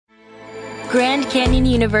Grand Canyon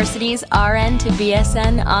University's RN to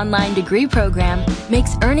BSN online degree program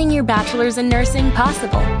makes earning your bachelor's in nursing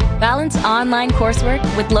possible. Balance online coursework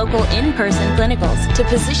with local in-person clinicals to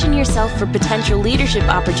position yourself for potential leadership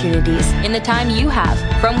opportunities in the time you have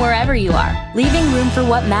from wherever you are, leaving room for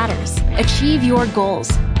what matters. Achieve your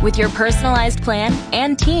goals with your personalized plan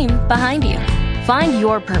and team behind you. Find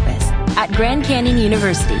your purpose at Grand Canyon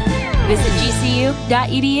University. Visit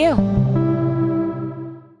gcu.edu.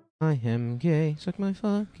 I am gay. Suck my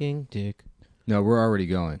fucking dick. No, we're already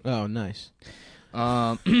going. Oh, nice.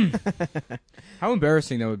 How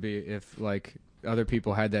embarrassing that would be if, like, other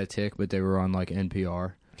people had that tick, but they were on, like,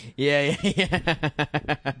 NPR. Yeah.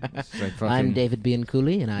 Like fucking, I'm David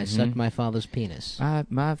Bianculli, and I sucked my father's penis.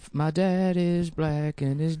 My dad is black,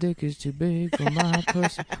 and his dick is too big for my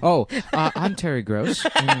pussy. Oh, I'm Terry Gross.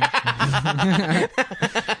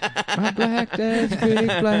 My black dad's big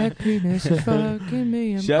black penis is fucking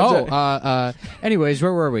me. Anyways,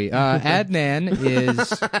 where were we? Adnan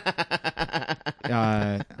is...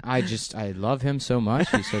 I love him so much.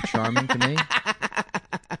 He's so charming to me.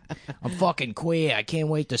 I'm fucking queer. I can't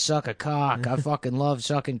wait to suck a cock. I fucking love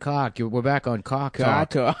sucking cock. We're back on cock talk.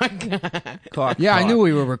 Cock talk. Yeah, I knew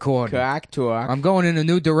we were recording. Cock talk. I'm going in a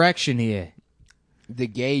new direction here. The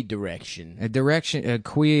gay direction. A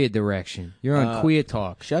queer direction. You're on queer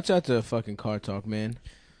talk. Shouts out to fucking car talk, man.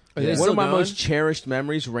 Yeah. One of my most cherished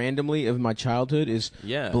memories randomly of my childhood is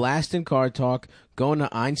blasting car talk, going to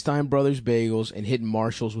Einstein Brothers Bagels, and hitting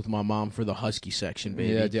Marshalls with my mom for the Husky section,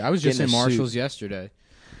 baby. Yeah, dude. I was just in Marshalls yesterday.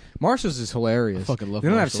 Marshalls is hilarious. I fucking love They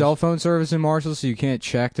don't Marshalls. have cell phone service in Marshalls, so you can't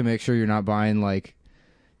check to make sure you're not buying, like...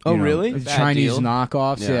 really? Chinese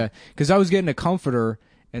knockoffs, yeah. Because I was getting a comforter,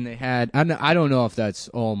 and they had... I don't know if that's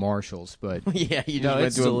all Marshalls, but... Yeah, you just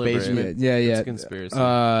went to a basement. Yeah. It's a conspiracy.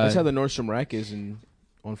 That's how the Nordstrom rack is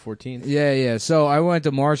on 14th. Yeah. So I went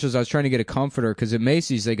to Marshalls. I was trying to get a comforter because at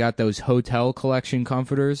Macy's they got those hotel collection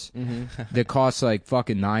comforters that cost like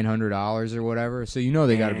fucking $900 or whatever. So you know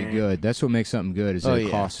they got to be good. That's what makes something good is that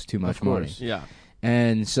it costs too much money. Yeah.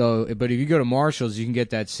 And so, but if you go to Marshalls, you can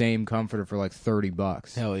get that same comforter for like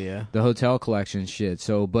 $30. Hell yeah. The hotel collection shit.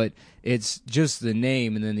 So, but it's just the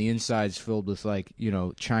name, and then the inside's filled with like,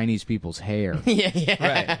 Chinese people's hair. Yeah.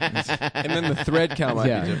 Right. And then the thread count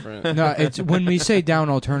might be different. No, it's when we say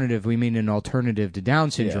down alternative, we mean an alternative to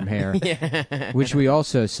Down syndrome hair, which we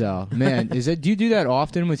also sell. Man, do you do that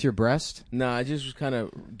often with your breast? No, I just was kind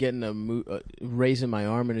of getting raising my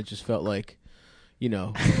arm, and it just felt like, had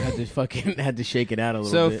to shake it out a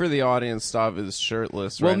little bit. So for the audience, Stav is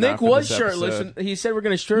shirtless. Well, right Nick now was this shirtless, episode. and he said we're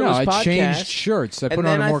going to shirtless podcast. No, I podcast. changed shirts. I put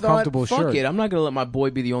on a more comfortable shirt. Fuck it, I'm not going to let my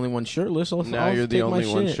boy be the only one shirtless. Now you're the only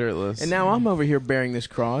one shirtless, and now I'm over here bearing this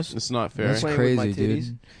cross. It's not fair. That's crazy,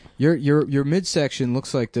 dude. Your midsection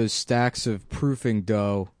looks like those stacks of proofing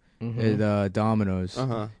dough at Domino's.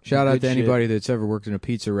 Shout out to anybody that's ever worked in a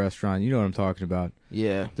pizza restaurant. You know what I'm talking about.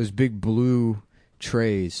 Yeah, those big blue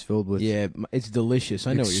trays filled with it's delicious.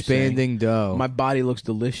 I know what you're saying. Expanding dough. My body looks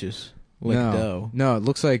delicious. Like dough. No, it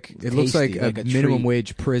looks like a minimum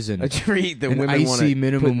wage prison. A treat that An women want to icy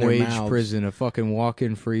minimum put in their wage mouths. prison. A fucking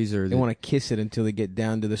walk-in freezer. They want to kiss it until they get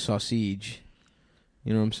down to the sausage.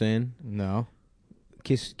 You know what I'm saying? No.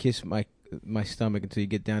 Kiss my stomach until you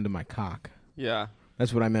get down to my cock. Yeah.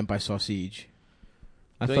 That's what I meant by sausage.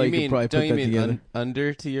 I don't thought you could probably put that together.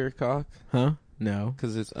 Under to your cock? Huh? No.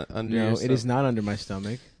 Because it's under No, your it is not under my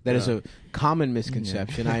stomach. That is a common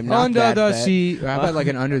misconception. I am not under that the fat. sea. How about like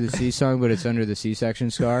an Under the Sea song, but it's under the C-section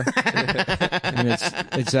scar? And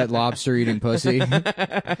it's that lobster eating pussy.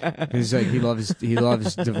 He's like he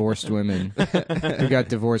loves divorced women who got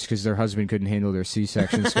divorced because their husband couldn't handle their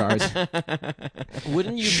C-section scars.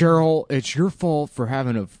 Wouldn't you, Cheryl? It's your fault for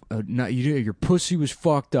having your pussy was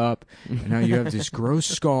fucked up, and now you have this gross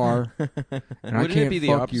scar, and I can't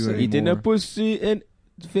fuck you anymore. Eating a pussy and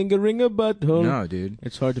fingering a butthole. No, dude.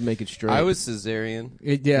 It's hard to make it straight. I was cesarean.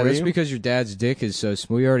 That's because your dad's dick is so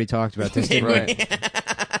small. We already talked about this. Right.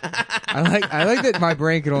 I like that my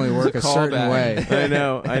brain can only work a certain way. I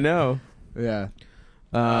know. Yeah.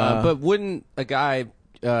 But wouldn't a guy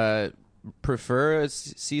prefer a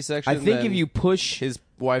C-section? I think if you push his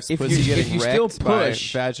wife's if pussy you getting still wrecked by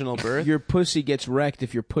push vaginal birth, your pussy gets wrecked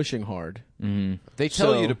if you're pushing hard. Mm-hmm. They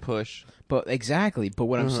tell you to push. But exactly. But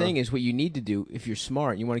what I'm saying is, what you need to do if you're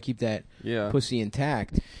smart, you want to keep that pussy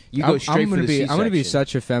intact. You go straight for the C-section. I'm going to be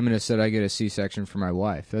such a feminist that I get a C-section for my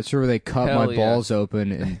wife. That's where they cut my balls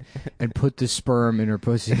open and put the sperm in her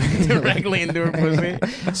pussy directly into her pussy.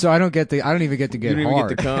 So I don't even get to get hard. You don't even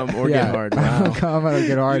get to come or get hard. Wow. I don't come. I don't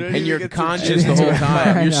get hard. And you're conscious the whole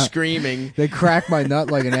time. You're screaming. They crack my nut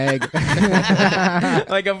like an egg,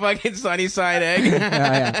 like a fucking sunny side egg.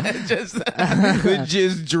 Yeah. Just The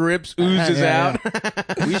jizz drips, oozes out.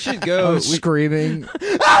 We should go. Screaming.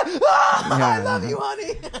 I love you,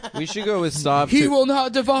 honey. We should go with Sob. He will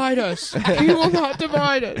not divide us. He will not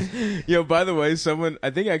divide us. Yo, by the way, someone, I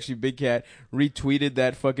think actually Big Cat, retweeted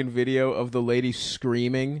that fucking video of the lady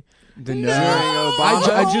screaming.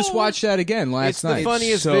 I just watched that again last night. It's the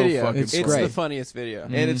funniest so video. It's great. the funniest video.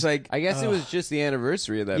 And it's like, I guess it was just the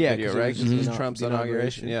anniversary of that Yeah, video, 'cause it right? was Because it was just Trump's the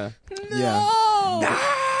inauguration. inauguration. Yeah.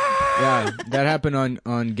 Yeah, that happened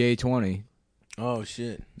on Gay 20. oh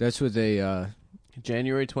shit. That's what they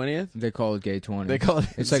January 20th. call it Gay 20. They call it.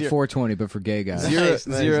 It's like 420, but for gay guys.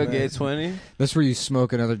 Zero gay 20. That's where you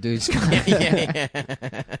smoke another dude's cock. Yeah.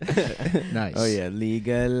 Nice. Oh yeah,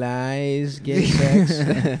 legalize gay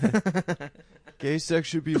sex. Gay sex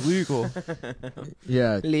should be legal.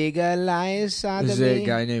 Yeah. Legalize sodomy. There's a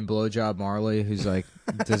guy named Blowjob Marley who's like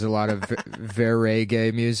does a lot of very gay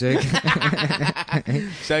music.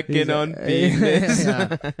 Sucking on penis.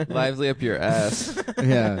 Yeah. Lively up your ass.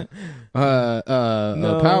 Yeah.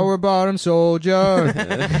 A power bottom soldier.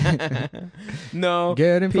 No.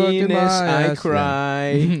 Getting fucked in penis, my I ass.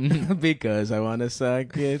 cry because I want to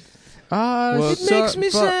suck it. It makes me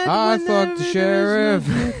sad I whenever fucked the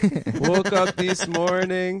sheriff. Woke up this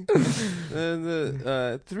morning and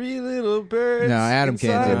the 3 little birds. No, Adam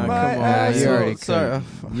can't do inside it. my Come on. ass. You already Sorry.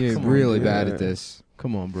 You're Come on, really dude. bad at this.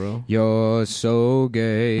 Come on, bro. You're so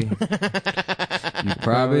gay. You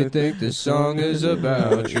probably think this song is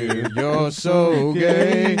about you. You're so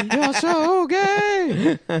gay. You're so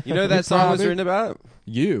gay. You know that song was written about?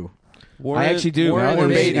 You. Warren, I actually do. Warren Warren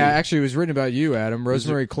Beatty. Beatty. Actually, it was written about you, Adam.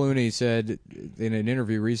 Rosemary Clooney said in an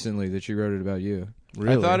interview recently that she wrote it about you.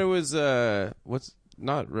 Really? I thought it was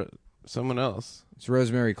someone else. It's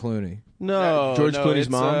Rosemary Clooney. No, George no, Clooney's it's,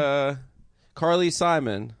 mom? Carly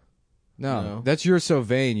Simon. No, that's You're So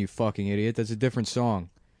Vain, you fucking idiot. That's a different song.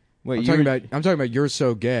 Wait, I'm talking about You're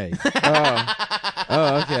So Gay.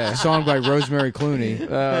 Oh, okay. A song by Rosemary Clooney, Oh,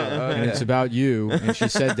 okay. and it's about you, and she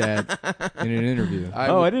said that in an interview.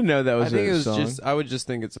 I didn't know that was I think a it was song. just. I would just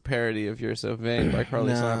think it's a parody of "You're So Vain" by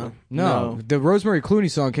Carly Simon. No, the Rosemary Clooney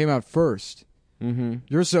song came out first. Mm-hmm.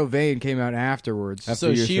 You're So Vain came out afterwards.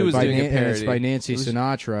 So she was by doing a and it's parody. by Nancy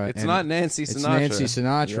Sinatra. It's and not Nancy Sinatra. It's Nancy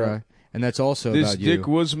Sinatra, and that's also This about you. dick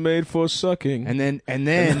was made for sucking. And then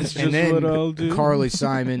that's just what I'll do. Carly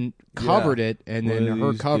Simon covered it, and One then of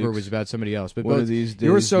her these cover dicks- was about somebody else. But one both of these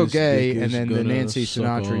You're days So this Gay, dick and is then the gonna Nancy suck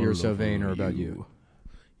Sinatra all You're So Vain over are about you. you.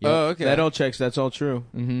 Yep. Oh, okay. That all checks. That's all true.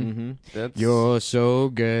 Mm-hmm. That's You're so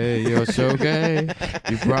gay, you're so gay.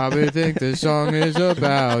 You probably think this song is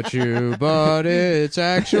about you, but it's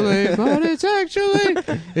actually,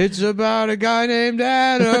 it's about a guy named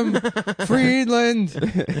Adam Friedland.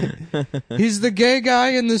 He's the gay guy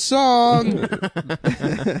in the song.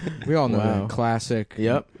 We all know that classic.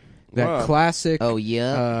 Yep. That Wow. classic. Oh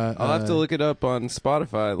yeah. I'll have to look it up on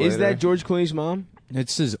Spotify later. Is that George Clooney's mom?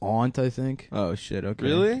 It's his aunt, I think. Oh shit. Okay.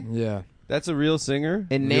 really? Yeah. That's a real singer?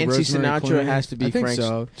 And Yeah, Nancy Rosemary Sinatra Clooney. has to be I think Frank's so.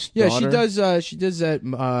 daughter. Yeah, she does. She does that.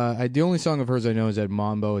 The only song of hers I know is that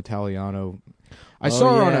Mambo Italiano. I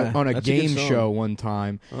saw her yeah. on a That's a good game song. show one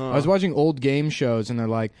time. I was watching old game shows, and they're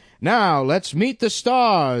like, "Now let's meet the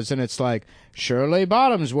stars," and it's like Shirley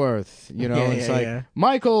Bottomsworth, you know, Yeah, and it's yeah, like yeah.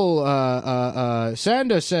 Michael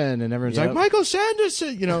Sanderson, and everyone's Yep. like Michael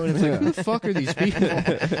Sanderson, you know, and it's like, who the fuck are these people?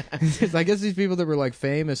 I guess these people that were like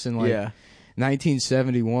famous in like Yeah.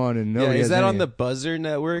 1971, and Yeah, nobody is has that any- on the Buzzer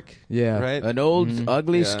Network? Yeah. Right? An old,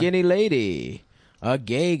 ugly, Yeah. skinny lady. A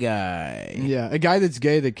gay guy. Yeah, a guy that's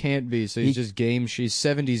gay that can't be, so he's just game. She's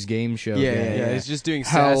 70s game show. Yeah, gay. Yeah, he's just doing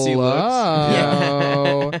sassy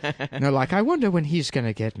Hello. looks. And they're like, I wonder when he's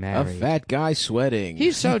gonna get A married. fat guy sweating.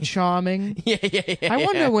 He's so charming. yeah. I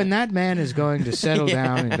wonder when that man is going to settle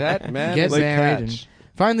down and That man get is like married Hatch. and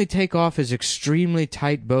finally take off his extremely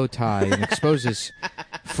tight bow tie and expose his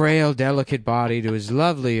frail, delicate body to his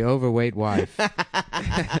lovely, overweight wife.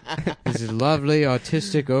 His lovely,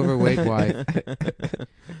 autistic, overweight wife.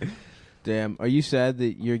 Damn. Are you sad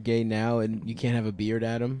that you're gay now and you can't have a beard,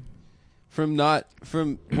 Adam?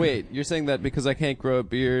 Wait, you're saying that because I can't grow a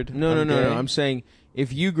beard? No. gay? I'm saying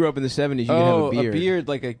if you grew up in the 70s, you could have a beard.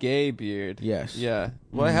 like a gay beard. Yes. Yeah.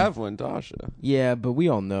 Well, I have one, Dasha. Yeah, but we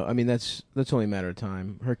all know. I mean, that's only a matter of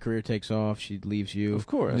time. Her career takes off. She leaves you. Of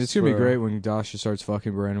course. It's gonna be For- great when Dasha starts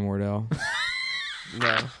fucking Brandon Wardell.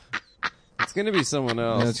 No. It's gonna be someone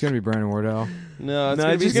else. Yeah, it's gonna be Brandon Wardell. No, it's No,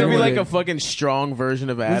 gonna it's be just gonna be someone. like a fucking strong version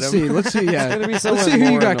of Adam. Let's see. Yeah, gonna be let's someone see who you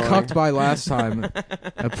more got annoying. cucked by last time.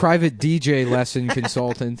 A private DJ lesson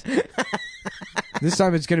consultant. This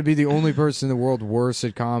time it's gonna be the only person in the world worse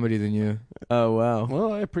at comedy than you. Oh, wow.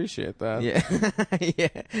 Well, I appreciate that. Yeah. Yeah.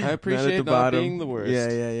 I appreciate not being the worst.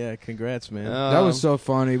 Yeah. Congrats, man. That was so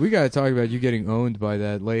funny. We got to talk about you getting owned by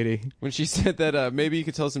that lady. When she said that maybe you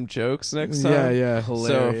could tell some jokes next time. Yeah. So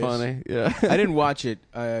Hilarious. funny. Yeah. I didn't watch it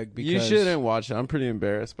because... You shouldn't watch it. I'm pretty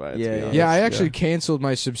embarrassed by it, to be honest. Yeah, I actually canceled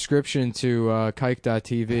my subscription to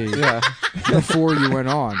Kike.tv Yeah. before you went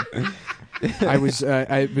on.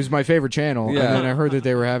 It was my favorite channel, and then I heard that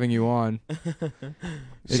they were having you on.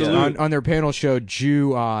 On their panel show,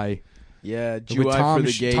 Jew Eye. Yeah, Jew with Eye for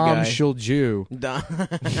the gay Tom guy. Jew.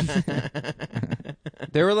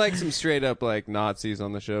 There were like some straight up like Nazis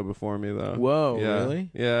on the show before me, though. Whoa, yeah. really?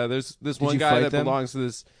 Yeah, there's this Did one you guy fight that them? belongs to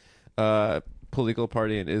this political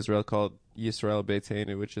party in Israel called Yisrael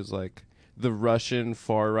Beitenu, which is like the Russian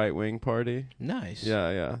far right wing party. Nice.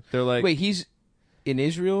 Yeah. They're like Wait, he's in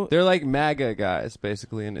Israel? they're like MAGA guys,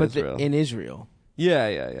 basically in Israel. In Israel.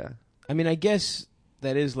 Yeah. I mean, I guess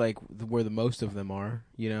that is like where the most of them are,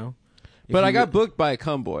 you know? But I got booked by a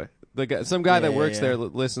cumboy. Some guy that works there yeah.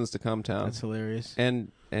 listens to Cumtown. That's hilarious. And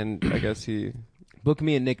I guess he... Book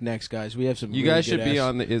me and Nick next, guys. We have some. You really guys should be good-ass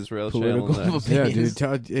on the Israel political channel next. Yeah, opinions.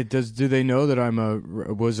 dude. Do they know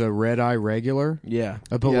that was a Red Eye regular? Yeah.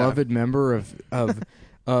 A beloved member of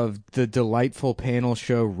the delightful panel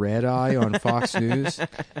show Red Eye on Fox News?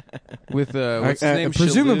 With what's his name?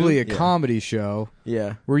 Presumably Shildun? a comedy show.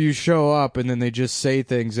 Yeah. Where you show up and then they just say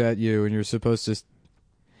things at you and you're supposed to,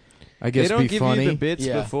 I guess, They don't be give funny. you the bits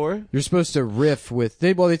before? You're supposed to riff with...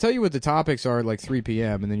 They tell you what the topics are at like 3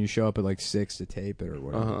 p.m. and then you show up at like 6 to tape it or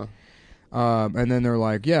whatever. And then they're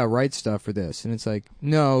like, yeah, write stuff for this. And it's like,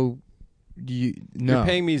 no. You're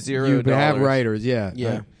paying me $0. You have writers, yeah.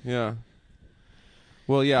 Yeah.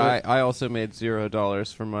 Well, yeah, I also made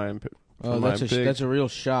 $0 for my... that's a real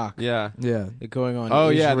shock. Yeah. Going on. Oh,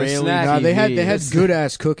 yeah, the Israeli snack. No, they TV. had good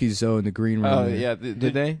ass cookies though in the green room. Oh, there. yeah.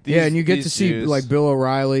 Did they? Yeah, and you get to see Jews. like Bill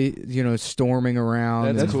O'Reilly, storming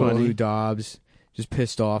around. That's and funny. Lou Dobbs just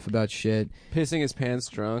pissed off about shit. Pissing his pants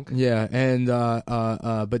drunk. Yeah, and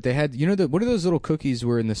but they had what are those little cookies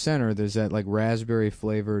were in the center? There's that like raspberry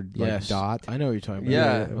flavored like dot. I know what you're talking about.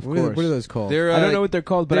 Yeah, of What course. are those called? They're, I don't know what they're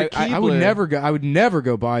called, but I would never go. I would never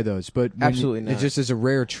go buy those. But Absolutely not. It's just as a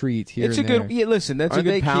rare treat here. It's and a good. there. Yeah, listen, that's Aren't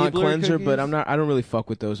a they good palate Keebler cleanser, but cookies? I don't really fuck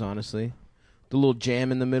with those, honestly. The little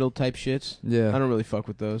jam in the middle type shits. Yeah, I don't really fuck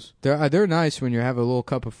with those. They're nice when you have a little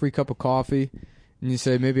free cup of coffee. And you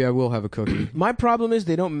say, maybe I will have a cookie. My problem is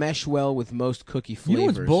they don't mesh well with most cookie flavors. You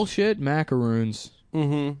know what's bullshit? Macaroons.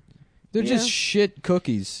 Mm-hmm. They're just shit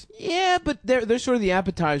cookies. Yeah, but they're sort of the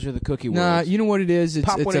appetizer of the cookie world. Nah, you know what it is? It's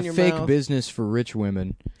Pop one a in your fake mouth. business for rich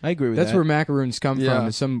women. I agree with That's that. where macaroons come Yeah. from.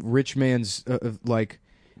 Is some rich man's like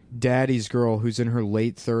daddy's girl who's in her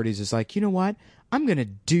late 30s is like, you know what? I'm gonna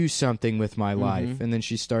do something with my life, and then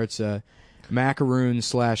she starts a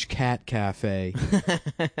macaroon/cat cafe.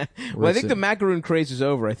 Well, I think the macaroon craze is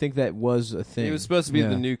over. I think that was a thing. It was supposed to be Yeah.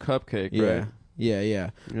 the new cupcake, yeah. right? Yeah. Yeah.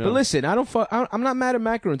 But listen, I'm not mad at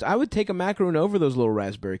macaroons. I would take a macaroon over those little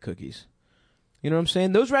raspberry cookies. You know what I'm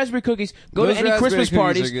saying? Those raspberry cookies. Go Those to any raspberry Christmas cookies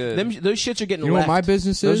parties. are good. Those shits are getting You know left. what my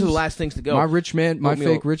business Those is? are the last things to go. My Oatmeal-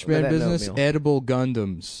 fake rich man that and business, oatmeal. edible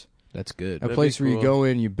Gundams. That's good. A That'd place be where you cool. go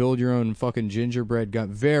in, you build your own fucking gingerbread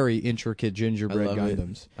very intricate gingerbread I love it.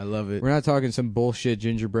 Gundams. I love it. We're not talking some bullshit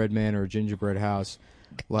gingerbread man or a gingerbread house.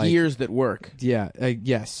 Like, Gears that work. yeah,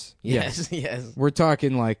 yes. Yes. We're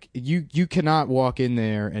talking like you cannot walk in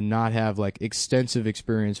there and not have like extensive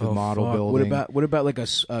experience with model fuck. building. What about like a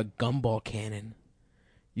gumball cannon?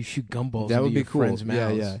 You shoot gumballs. That into would be your cool. friends'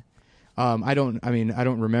 mouths. Yeah. I don't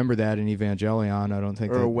remember that in Evangelion. I don't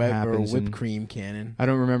think Or that a whipped happens. cream cannon. I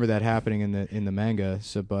don't remember that happening in the manga.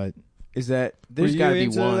 So, but Is that there's Were got to you be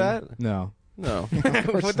into one? that? no. No.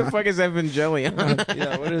 What the fuck is Evangelion?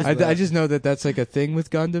 Yeah, what is I that? just know that that's like a thing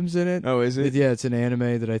with Gundams in it. Oh, is it? Yeah, it's an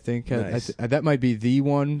anime that I think Nice. that might be the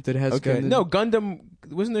one that has Okay. Gundam. No, Gundam.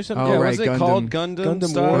 Wasn't there something? Oh, yeah, right, was it Gundam- called Gundam? Gundam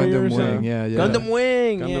Star Warrior or or Gundam something? Wing. Yeah. Gundam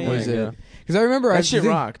Wing. Gundam yeah, Wing, Was yeah. it? Because I remember That shit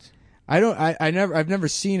rocked. I've never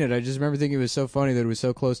seen it. I just remember thinking it was so funny that it was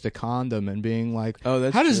so close to condom and being like, Oh,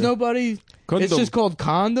 that's how does true. nobody? Condom. It's just called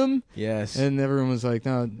condom, Yes. and everyone was like,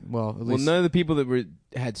 no. Well, at Well, least none of the people that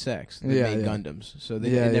had sex they Yeah, made yeah. Gundams, so they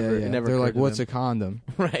yeah, it never. yeah. It never They're occurred like, to what's them. a condom?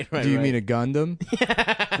 Right. Do you mean a Gundam?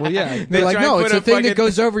 Well, yeah. They're like, try no, and it's put a a thing fucking- that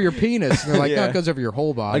goes over your penis. And they're like, no, Yeah. it goes over your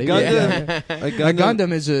whole A body. Gundam, Yeah. a A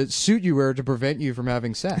Gundam is a suit you wear to prevent you from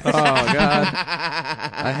having sex. Oh God,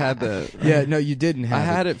 I had that. Yeah, no, you didn't have I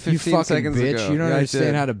had it 15 you fucking seconds bitch. ago. You don't Yeah, I understand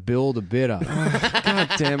did. how to build a bit up. God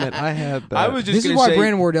damn it, I had that. I was just This is gonna why say,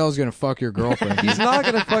 Brandon Wardell is going to fuck your girlfriend. He's not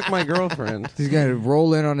gonna fuck my girlfriend. He's going to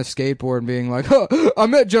roll in on a skateboard and being like, oh, I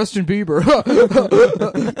met Justin Bieber.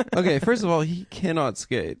 Okay, first of all, he cannot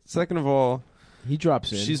skate. Second of all, he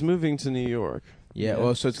drops in. She's moving to New York. Yeah,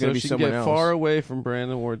 well, so it's going to be someone else. She can get far away from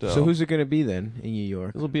Brandon Wardell. So who's it going to be then in New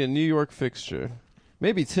York? It'll be a New York fixture.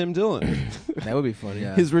 Maybe Tim Dillon. That would be funny.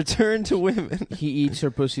 Yeah. His return to women. He eats her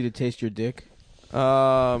pussy to taste your dick.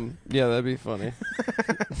 Yeah, that'd be funny.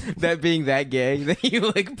 That being that gay, that you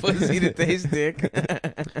like pussy to taste dick.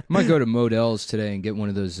 I might go to Modell's today and get one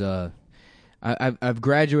of those. I've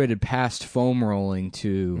graduated past foam rolling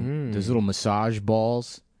to those little massage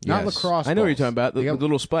balls. Not lacrosse. I know balls. what you're talking about. The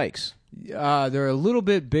little spikes. They're a little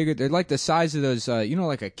bit bigger. They're like the size of those.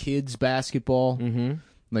 Like a kid's basketball. Mm-hmm.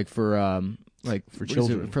 Like for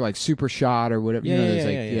children, for like Super Shot or whatever.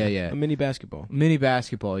 Yeah. A mini basketball. Mini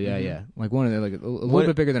basketball, yeah. Like one of them, like a little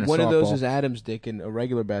bit bigger than a softball. One of those is Adam's dick, and a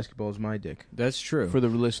regular basketball is my dick. That's true. For the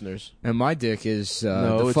listeners. And my dick is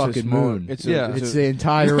no, the fucking moon. It's the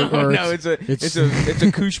entire Earth. No, it's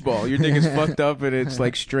a koosh ball. Your dick is fucked up and it's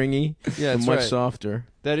like stringy. Yeah, it's much softer.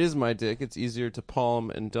 That is my dick. It's easier to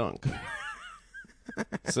palm and dunk.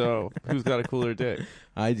 So who's got a cooler dick?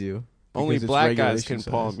 I do. Only black guys can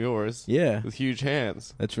palm yours. Yeah. With huge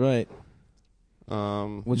hands. That's right. What's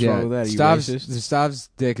wrong with that? Are you racist? Stav's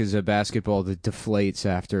dick is a basketball that deflates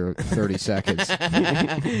after 30 seconds.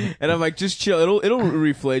 And I'm like, just chill. It'll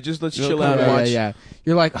reflate. Just let's chill out and watch. Yeah.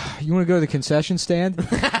 You're like, you want to go to the concession stand?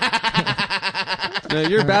 No,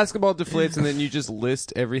 your basketball deflates, and then you just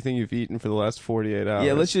list everything you've eaten for the last 48 hours.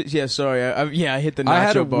 Yeah, let's just. Yeah, sorry. I hit the nacho bar. I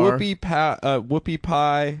had a whoopie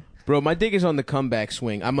pie. Bro, my dick is on the comeback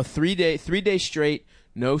swing. I'm a 3 day straight,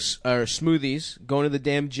 no smoothies, going to the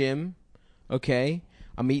damn gym. Okay,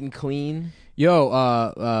 I'm eating clean. Yo,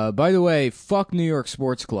 by the way, fuck New York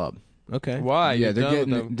Sports Club. Okay, why? Yeah,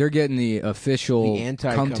 they're getting the official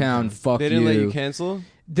Cumtown fuck you. They didn't let you cancel.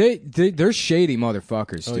 They're shady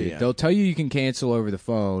motherfuckers, dude. Yeah. They'll tell you can cancel over the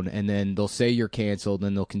phone, and then they'll say you're canceled, and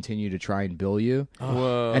then they'll continue to try and bill you.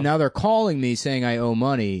 Whoa. And now they're calling me saying I owe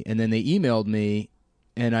money, and then they emailed me.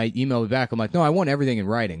 And I emailed back. I'm like, no, I want everything in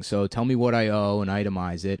writing. So tell me what I owe and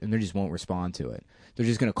itemize it. And they just won't respond to it. They're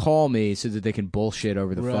just going to call me so that they can bullshit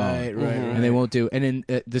over the phone. Right. And they won't do. And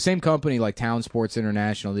then the same company, like Town Sports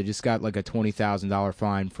International, they just got like a $20,000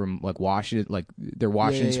 fine from like Washington, like their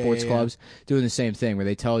Washington sports clubs, doing the same thing where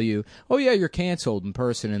they tell you, oh yeah, you're canceled in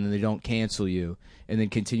person, and then they don't cancel you, and then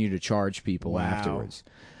continue to charge people afterwards.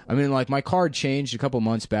 I mean, like my card changed a couple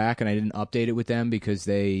months back, and I didn't update it with them because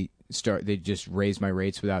they just raised my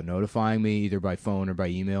rates without notifying me, either by phone or by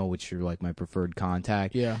email, which are like my preferred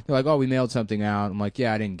contact. Yeah. They're like, oh, we mailed something out. I'm like,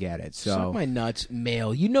 yeah, I didn't get it. So suck my nuts,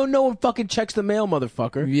 mail. You know no one fucking checks the mail,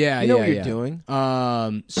 motherfucker. Yeah, you know what you're doing.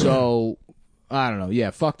 So I don't know.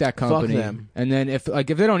 Yeah, fuck that company. Fuck them. And then if they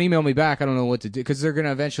don't email me back, I don't know what to do, because they're going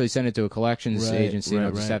to eventually send it to a collections agency, and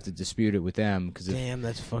I'll just have to dispute it with them. Damn,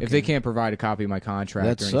 that's fucking. If they can't provide a copy of my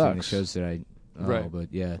contract or anything that shows that I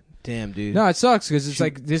but yeah. Damn, dude. No, it sucks because it's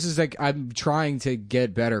like this is like I'm trying to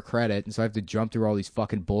get better credit, and so I have to jump through all these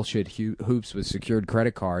fucking bullshit hoops with secured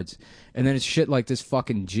credit cards, and then it's shit like this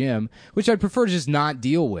fucking gym, which I'd prefer to just not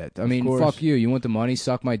deal with. I mean, fuck you. You want the money?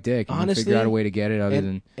 Suck my dick. You Honestly, figure out a way to get it other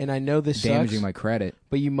than and I know this damaging sucks, my credit.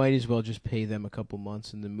 But you might as well just pay them a couple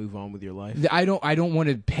months and then move on with your life. I don't want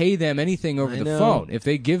to pay them anything over the phone. If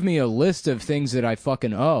they give me a list of things that I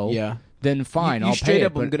fucking owe, then fine, I'll pay it. Straight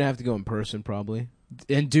up, I'm gonna have to go in person probably.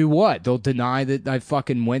 And do what? They'll deny that I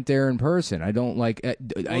fucking went there in person. I don't like.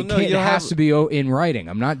 It has to be in writing.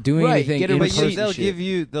 I'm not doing anything in person.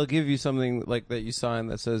 They'll give you something like that you sign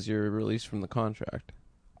that says you're released from the contract.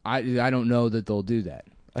 I don't know that they'll do that.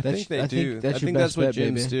 I think they do. I think that's what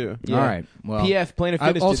gyms do. Yeah. All right. Well, PF Planet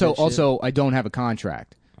Fitness. Also, I don't have a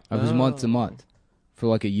contract. I was month to month for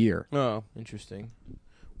like a year. Oh, interesting.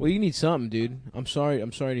 Well, you need something, dude. I'm sorry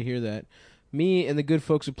to hear that. Me and the good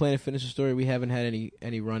folks at Planet Fitness Story, we haven't had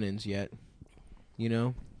any run-ins yet, you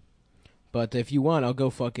know. But if you want, I'll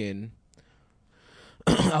go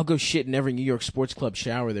I'll go shit in every New York sports club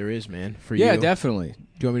shower there is, man. For you, yeah, definitely. Do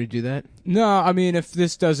you want me to do that? No, I mean, if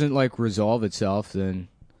this doesn't like resolve itself, then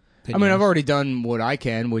I've already done what I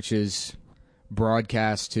can, which is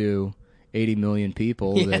broadcast to 80 million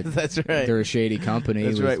people. Yeah, that's right. They're a shady company.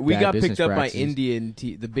 That's with right. We got picked up practices. by Indian,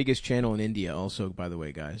 the biggest channel in India. Also, by the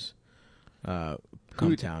way, guys.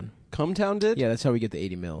 Cumtown. Cumtown did? Yeah, that's how we get the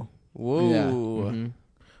 80 mil. Whoa. Yeah. Mm-hmm.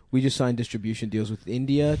 We just signed distribution deals with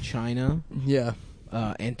India, China,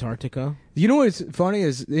 Antarctica. You know what's funny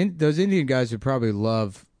is those Indian guys would probably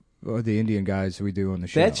love the Indian guys we do on the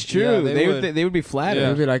show. That's true. Yeah, they would be flattered.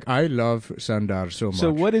 They'd be like, I love Sundar so much.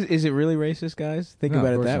 So what is it really racist, guys? Think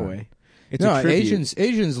about it that way. It's no, a tribute.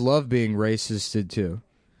 Asians love being racisted too.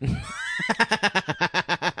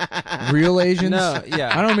 real Asians? No,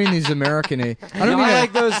 yeah. I don't mean these American. I don't No, mean. I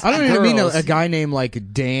like those I don't even mean girls. a guy named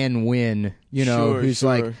like Dan Wynn. You know, Sure, who's sure.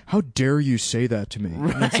 like, "How dare you say that to me?"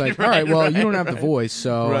 And it's like, right, all right, well, right. you don't have the voice,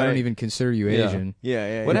 so I Right. don't even consider you Yeah. Asian.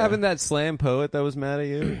 Yeah. What happened to that slam poet that was mad at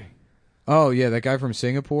you? Oh yeah, that guy from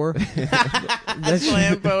Singapore.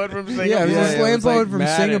 Slam poet from Singapore. Yeah, it was Yeah, a it slam was, like, poet from mad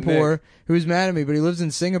at Singapore who was mad at me, but he lives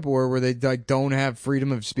in Singapore where they like don't have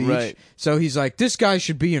freedom of speech. Right. So he's like, this guy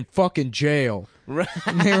should be in fucking jail. Right.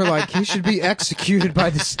 And they were like, he should be executed by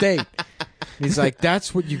the state. He's like,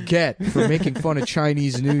 that's what you get for making fun of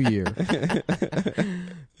Chinese New Year.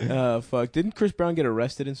 Fuck. Didn't Chris Brown get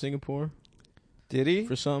arrested in Singapore Did he?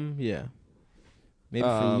 for something? Yeah.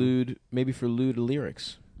 Maybe for lewd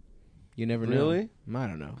lyrics. You never know. Really? I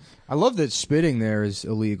don't know. I love that spitting there is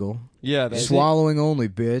illegal. Yeah, that's Swallowing only,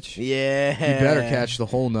 bitch. Yeah. You better catch the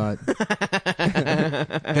whole nut.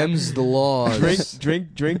 Them's the laws.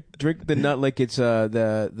 Drink the nut like it's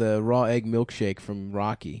the raw egg milkshake from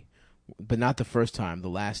Rocky, but not the first time, the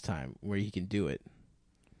last time where he can do it.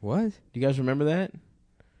 What? Do you guys remember that?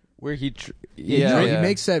 where he. Yeah, no, he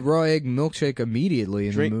makes that raw egg milkshake immediately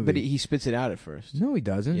in the movie. But he spits it out at first. No, he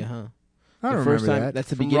doesn't. Yeah, huh? I don't the first remember time, that. That's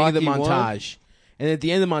the From beginning of the Rocky montage. And at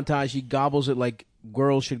the end of the montage, he gobbles it like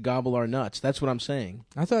girls should gobble our nuts. That's what I'm saying.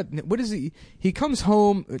 I thought, what is he? He comes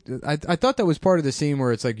home. I thought that was part of the scene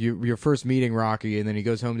where it's like you're first meeting Rocky, and then he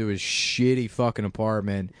goes home to his shitty fucking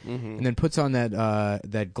apartment, and then puts on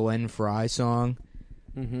that Glenn Fry song.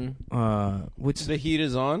 What's The Heat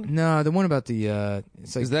Is On? no, the one about the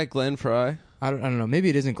it's like Is that Glenn Fry? I don't know. Maybe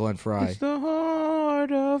it isn't Glenn Fry. It's the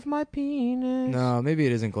heart of my penis. No, maybe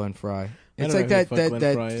it isn't Glenn Fry. I It's don't like know that who the fuck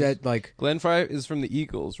Glenn Fry is. that like Glenn Fry is from the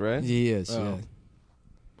Eagles, right? he is. Oh. Yeah.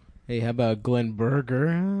 Hey, how about Glenn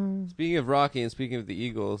Berger? Speaking of Rocky and speaking of the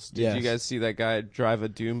Eagles, did Yes. you guys see that guy drive a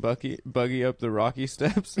dune buggy up the Rocky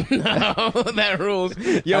steps? No, that rules.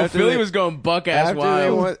 Yo, After Philly they- was going buck ass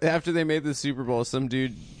wild. After they made the Super Bowl, some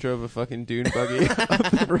dude drove a fucking dune buggy up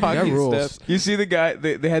the Rocky That rules. steps. You see the guy?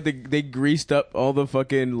 They greased up all the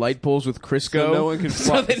fucking light poles with Crisco, So no one could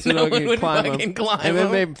so that no one would fucking climb And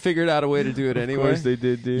then them. they figured out a way to do it Of anyway. course they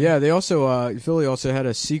did, dude. Yeah, they also Philly also had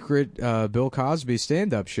a secret Bill Cosby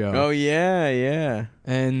stand-up show. Oh yeah.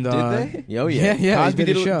 And Did they? Oh yeah. Yeah, Cosby he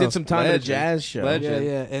did a show. did some time at a Legend. jaz show. Legend.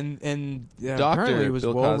 Yeah, and Dr. apparently it was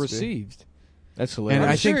Bill well Cosby. received. That's And hilarious.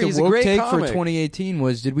 I sure think he's the a woke great take for comic. 2018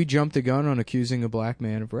 was, did we jump the gun on accusing a black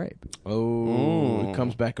man of rape? it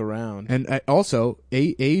comes back around. And also,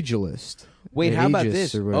 ageist. Wait, how about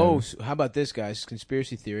this? Or whatever. How about this, guys?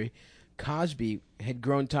 Conspiracy theory. Cosby had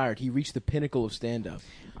grown tired. He reached the pinnacle of stand-up.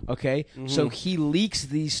 Okay? So he leaks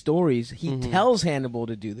these stories. He tells Hannibal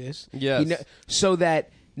to do this. Yes. So that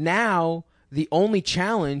now the only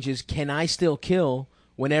challenge is, can I still kill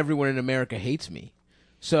when everyone in America hates me?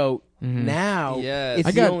 So now Yes. it's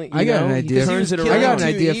I got- the only, I got know, an he idea. turns it I around. I got an too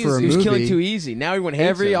idea for a easy. He was killing movie. too easy. Now everyone hates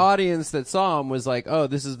Every him. audience that saw him was like, "Oh,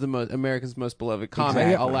 this is the most America's most beloved comic."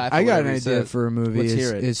 Exactly. I'll laugh. At I got an whatever he idea says. for a movie. Let's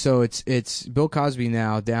hear it. So it's Bill Cosby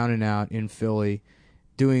now down and out in Philly,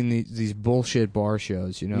 doing these bullshit bar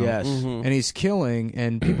shows. You know. Yes. And he's killing,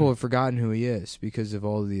 and people have forgotten who he is because of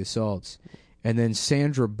all of the assaults. And then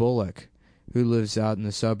Sandra Bullock, who lives out in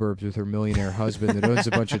the suburbs with her millionaire husband that owns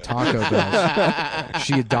a bunch of Taco Bells,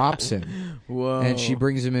 she adopts him. Whoa. And she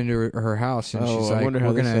brings him into her house, and she's I like, wonder how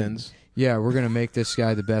 "We're this gonna, ends. yeah, we're gonna make this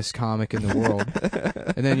guy the best comic in the world."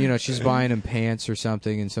 And then she's buying him pants or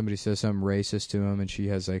something, and somebody says something racist to him, and she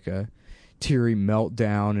has like a teary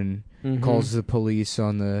meltdown and calls the police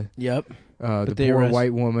on the Yep. the they poor arrest-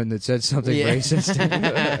 white woman that said something Yeah. racist,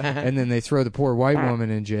 and then they throw the poor white woman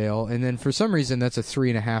in jail, and then for some reason that's a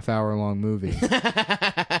 3.5 hour long movie.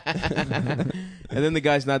 And then the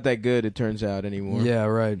guy's not that good, it turns out, anymore. Yeah,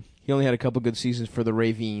 right. He only had a couple good seasons for the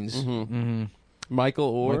Ravens. Mm-hmm. Michael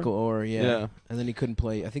Orr. Michael Orr, yeah. Yeah. And then he couldn't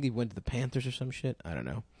play. I think he went to the Panthers or some shit. I don't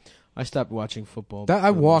know. I stopped watching football.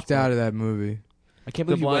 I walked out of that movie. I can't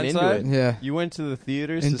The believe you went Blind into Side? it. Yeah, You went to the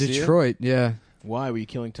theaters in to see it? Detroit. Yeah, Why? Were you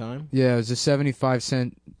killing time? yeah. It was a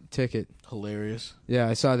 75-cent ticket. Hilarious. Yeah,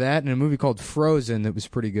 I saw that and a movie called Frozen that was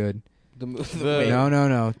pretty good. Wait,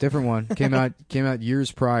 No, different one. Came out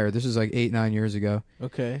years prior. This was like 8-9 years ago.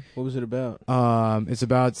 Okay. What was it about? It's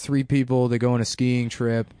about 3 people. They go on a skiing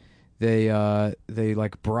trip. They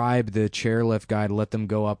like bribe the chairlift guy to let them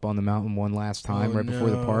go up on the mountain one last time right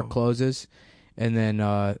before the no. park closes. And then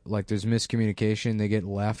like there's miscommunication. They get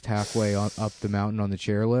left halfway up the mountain on the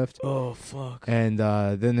chairlift. Oh, fuck. And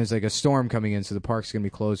then there's like a storm coming in, so the park's gonna be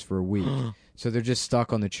closed for a week. So they're just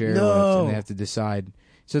stuck on the chairlift, No. and they have to decide.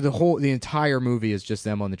 So the entire movie is just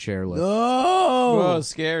them on the chairlift. Whoa, No!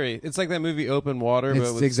 scary! It's like that movie Open Water, but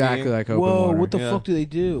It's with exactly skiing, like Open Whoa, Water. what the Yeah. fuck do they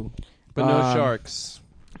do? but no Um, sharks.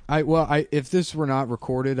 If this were not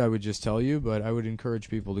recorded, I would just tell you, but I would encourage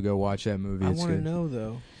people to go watch that movie. I It's want to good. know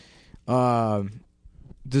though.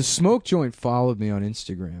 The smoke joint followed me on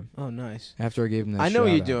Instagram Oh, nice. after I gave him that. I know what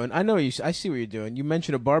you're shout-out. doing. I see what you're doing. You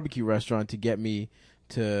mentioned a barbecue restaurant to get me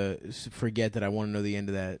to forget that I want to know the end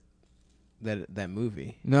of that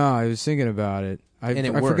movie. No, I was thinking about it. And it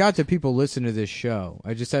I worked. forgot that people listen to this show.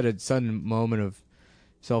 I just had a sudden moment of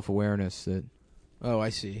self-awareness that, Oh, I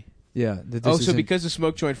see. yeah. That this Oh, so isn't- because the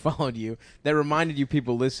smoke joint followed you, that reminded you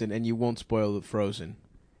people listen, and you won't spoil the Frozen.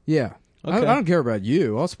 yeah. Okay. I don't care about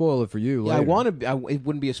you. I'll spoil it for you Yeah, later. I want to. It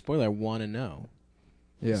wouldn't be a spoiler. I want to know.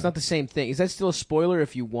 Yeah. It's not the same thing. Is that still a spoiler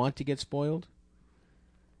if you want to get spoiled?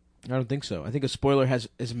 I don't think so. I think a spoiler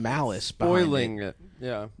is malice behind Spoiling it. it.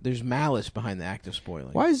 Yeah. There's malice behind the act of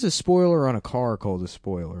spoiling. Why is the spoiler on a car called a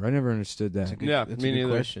spoiler? I never understood That's a that. good, Yeah, that's me a good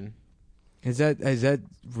neither. question. Is that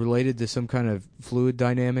related to some kind of fluid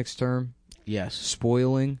dynamics term? Yes.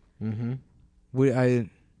 Spoiling? Mm-hmm.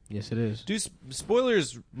 Yes, it is.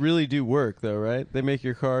 Spoilers really do work, though, right? They make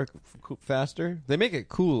your car faster. They make it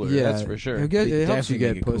cooler. Yeah, That's for sure. It helps you definitely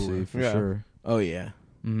get make it pussy cooler. for Yeah. sure. Oh yeah,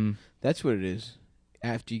 Mm-hmm. that's what it is.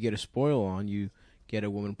 After you get a spoil on, you get a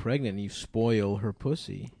woman pregnant, and you spoil her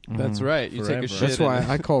pussy. That's right. You Forever. take a shit. That's in why it.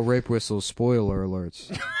 I call rape whistles spoiler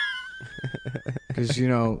alerts. Because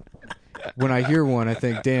when I hear one, I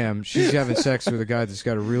think, "Damn, she's having sex with a guy that's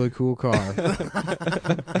got a really cool car."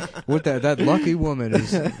 What that lucky woman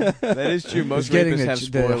is That is true. Most getting rapists have the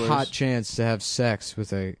spoilers. hot chance to have sex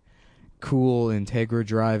with a cool, Integra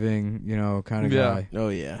driving, kind of Yeah. guy. Oh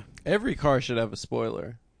yeah, Every car should have a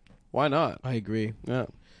spoiler. Why not? I agree. Yeah.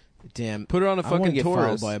 Damn, Put it on a I want to fucking get followed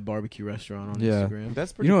Taurus. by a barbecue restaurant on Yeah. Instagram.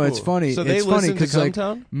 That's pretty cool. It's funny. So It's they funny listen to 'cause, like,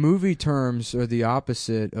 Cumtown? Movie terms are the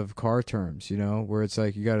opposite of car terms, where it's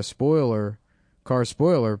like you got a spoiler, car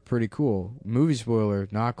spoiler, pretty cool. Movie spoiler,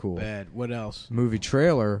 not cool. Bad. What else? Movie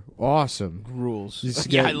trailer, awesome. Rules.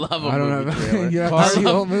 Just Yeah, get- I love a I don't movie know. trailer. You have I to see the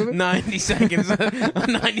love whole movie? 90 seconds. A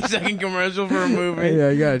 90-second commercial for a movie.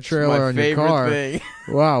 Yeah, you got a It's trailer my on your favorite car. thing.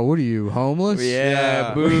 Wow, what are you, homeless? Yeah,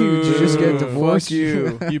 What, boo. did you just get divorced? Fuck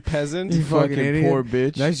you. You peasant. You fucking Fucking idiot. poor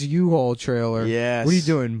bitch. Nice U-Haul trailer. Yes. What are you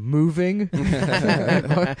doing? Moving? Fucking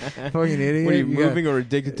idiot. What are you, got- moving or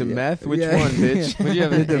addicted to meth? Which Yeah. one, bitch? Would you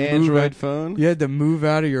have You had an to move Android out- phone? You had to move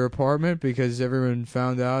out of your apartment because everyone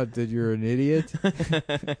found out that you're an idiot?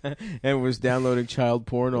 And was downloading child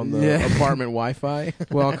porn on the Yeah. apartment Wi-Fi.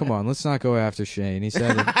 Well, come on. Let's not go after Shane. He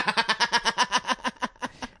said it.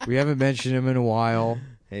 We haven't mentioned him in a while.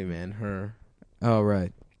 Hey, man, her. Oh,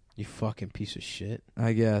 right. You fucking piece of shit.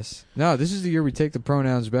 I guess. No, this is the year we take the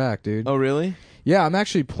pronouns back, dude. Oh, really? Yeah, I'm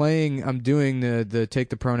actually I'm doing the Take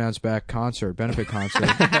the Pronouns Back concert, benefit concert.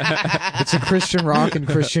 It's a Christian rock and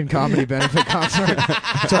Christian comedy benefit concert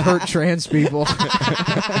to hurt trans people. Take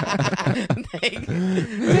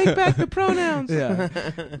back the pronouns. Yeah.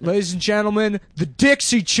 Ladies and gentlemen, the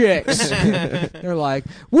Dixie Chicks. They're like,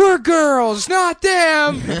 we're girls, not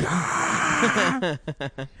them.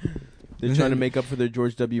 They're trying to make up for their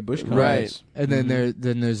George W. Bush comments. Right. And then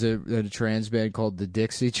there's a trans band called the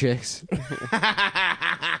Dixie Chicks.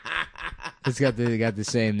 They got the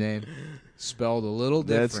same name, spelled a little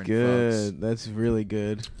different. That's good. folks. That's really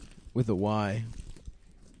good. With a Y.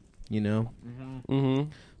 Mm-hmm.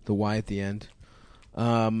 The Y at the end.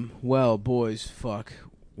 Well, boys, fuck.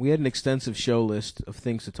 We had an extensive show list of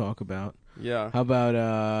things to talk about. Yeah. How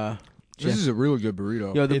about This is a really good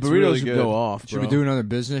burrito. Yo, the It's burritos really should good. go off, Should bro. we do another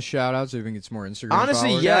business shout out so we can get some more Instagram Honestly,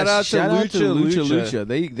 followers? yes. Shout out to Lucha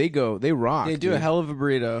Lucha. They rock. They do dude. a hell of a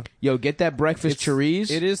burrito. Yo, get that breakfast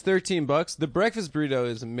chorizo. It is $13. The breakfast burrito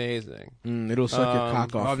is amazing. It'll suck your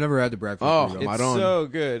cock Oh, off. I've never had the breakfast Oh, burrito. It's It's on. so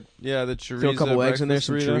good. Yeah, the chorizo. Throw a couple eggs in there,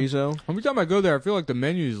 some breakfast burrito. chorizo. Every time I go there, I feel like the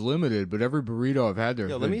menu is limited, but every burrito I've had there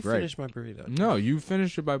has Yo, been let me great. finish my burrito. No, you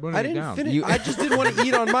finished it by putting I it didn't down. finish. I just didn't want to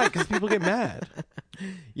eat on mic because people get mad.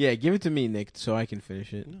 Yeah, give it to me, Nick, so I can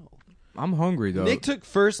finish it. I'm hungry though. Nick took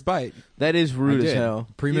first bite. That is rude I as did. hell.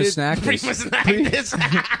 Prima You did- snack.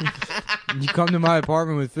 You come to my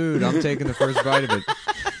apartment with food, I'm taking the first bite of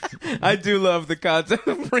it. I do love the concept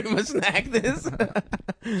of Prima Snack this.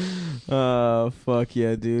 Fuck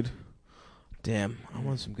yeah, dude. Damn, I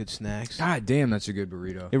want some good snacks. God damn, that's a good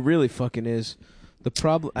burrito. It really fucking is. The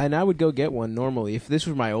problem, and I would go get one normally if this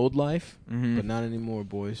was my old life, Mhm. but not anymore,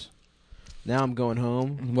 boys. Now I'm going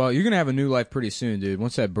home. Well, you're gonna have a new life pretty soon, dude.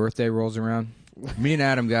 Once that birthday rolls around, me and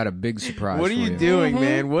Adam got a big surprise. What are for you doing,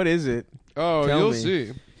 man? What is it? Oh, Tell you'll me.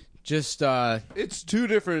 see. Just It's two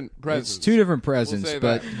different presents. it's two different presents, say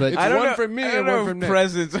but that. but It's I don't one know, from me I don't and know one if from Nick.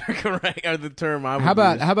 presents are correct are the term I would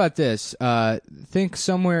how use. about this? Think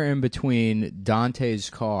somewhere in between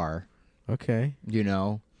Dante's car, Okay.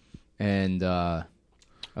 and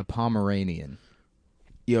A Pomeranian.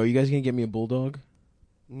 Yo, are you guys gonna get me a bulldog?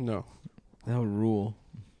 No. That would rule.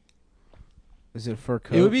 Is it a fur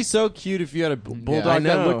coat? It would be so cute if you had a bulldog I that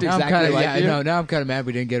know. looked Now exactly like you. Now I'm kind of mad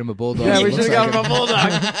we didn't get him a bulldog. Yeah, It we looks should have got like him a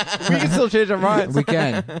bulldog. We can still change our minds. We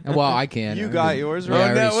can. Well, I can. You got yours, Yeah,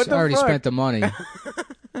 right? I already spent the money.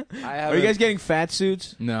 Are you guys getting fat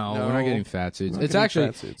suits? No, No. we're not getting fat suits. We're not It's getting actually,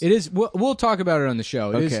 fat suits. it is. We'll talk about it on the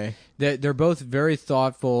show. It is Okay. that they're both very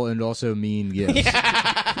thoughtful and also mean gifts.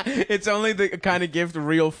 It's only the kind of gift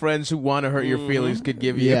real friends who want to hurt your feelings could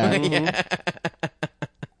give you. Yeah.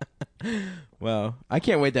 Wow. I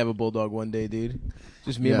can't wait to have a bulldog one day, dude.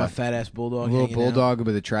 Just me and Yeah. my fat ass A bulldog. little hanging bulldog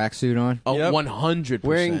with a tracksuit on. Out. Oh, Yep. 100%.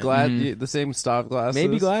 Wearing the same stop glasses.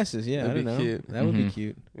 Maybe glasses. Yeah, That'd I don't be know. cute. That would be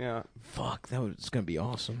cute. Yeah. Fuck, it's gonna be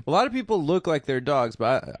awesome. A lot of people look like their dogs,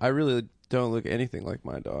 but I really don't look anything like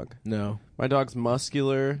my dog. No. My dog's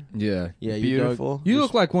muscular, Yeah. Yeah, beautiful. You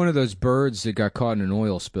look like one of those birds that got caught in an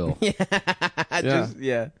oil spill.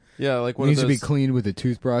 Yeah. Yeah, like one Needs of to be those cleaned with a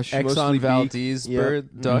toothbrush. Exxon mostly beak. Valdez Yeah.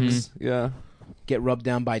 bird ducks. Yeah. Get rubbed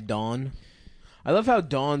down by Dawn. I love how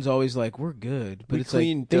Dawn's always like, "We're good," but We it's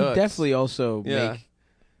clean like they ducks. definitely also Yeah. make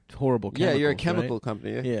horrible Yeah, chemicals. you're a right? chemical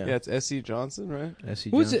company. Yeah. Yeah, it's S.C. Johnson, right? S.C.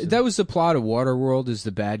 What was Johnson. it? That was the plot of Waterworld. Is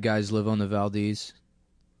the bad guys live on the Valdez?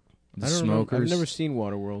 The I don't remember. smokers. I've never seen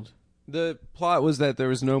Waterworld. The plot was that there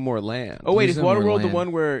was no more land. Oh wait, There's is no more Waterworld the land.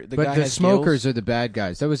 one where the but guy the has smokers gills? are the bad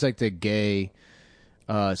guys. That was like the gay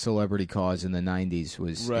celebrity cause in the 90s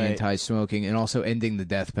was Right. anti-smoking and also ending the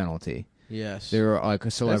death penalty. Yes. They were like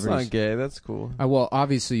That's celebrities. not gay. That's cool. Well,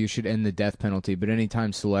 obviously you should end the death penalty, but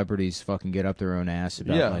anytime celebrities fucking get up their own ass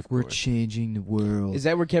about Yeah, like of we're course. changing the world. Is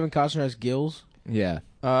that where Kevin Costner has gills? Yeah.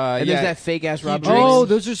 And yeah. there's that fake ass Rob. drinks- Oh, Reiner?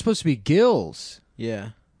 those are supposed to be gills. Yeah.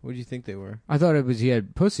 What do you think they were? I thought it was he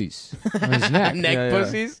had pussies on his neck. Neck Yeah, yeah.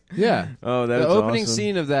 pussies. Yeah. Oh, The that's opening awesome.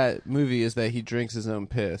 scene of that movie is that he drinks his own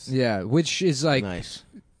piss. Yeah, which is like Nice.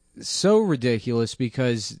 so ridiculous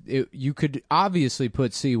because you could obviously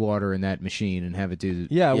put seawater in that machine and have it do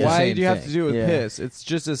Yeah, the why same do you have to thing. do it with Yeah. piss? It's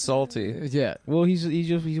just as salty. Yeah. Well,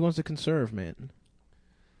 he wants to conserve, man.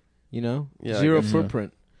 You know, Yeah, I zero guess so.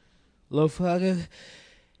 footprint. Low fucker.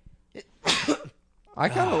 I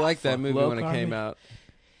kind of liked that movie low when it carbon. came out.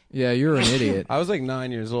 Yeah, you're an idiot. I was like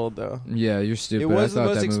 9 years old though. Yeah, you're stupid. It was I the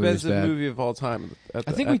thought most that movie was expensive bad. movie of all time. I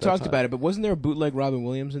think we talked about it, but wasn't there a bootleg Robin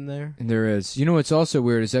Williams in there? And there is. You know what's also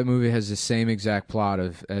weird is that movie has the same exact plot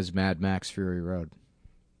as Mad Max Fury Road.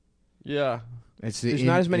 Yeah, It's the There's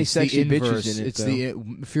not as many it's the sexy bitches inverse. in it, It's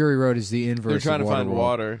the Fury Road is the inverse. they're trying of to find Waterworld.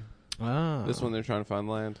 water. Ah. This one they're trying to find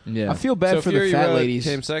land. Yeah, I feel bad so for Fury the fat Road ladies.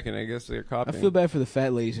 came second. I guess they're I copying. feel bad for the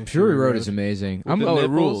fat ladies in Fury Road is amazing. I'm the Oh, it nipples.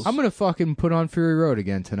 rules. I'm gonna fucking put on Fury Road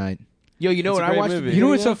again tonight. Yo, you know It's what a I great watched? movie. You know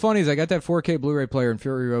what's so funny is I got that 4K Blu-ray player and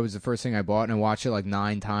Fury Road was the first thing I bought and I watched it like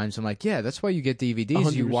 9 times. I'm like, yeah, that's why you get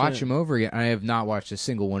DVDs. You 100%. watch them over again. I have not watched a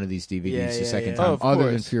single one of these DVDs Yeah, the yeah, second yeah. time Oh, of other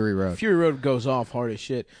than course. Fury Road. Fury Road goes off hard as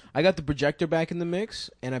shit. I got the projector back in the mix,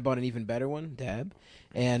 and I bought an even better one, Dab.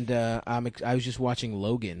 And I was just watching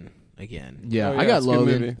Logan again. Yeah, Oh, yeah, I got it's a good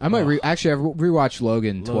Logan. movie. I might actually I've rewatched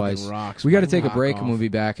Logan Logan twice. rocks, We got to man. take a Rock break off. and we'll be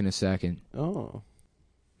back in a second. Oh,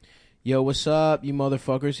 Yo, what's up, you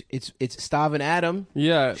motherfuckers? It's Stav and Adam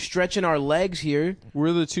yeah. stretching our legs here.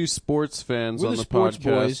 We're the two sports fans We're on the the sports podcast.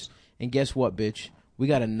 boys, and guess what, bitch? We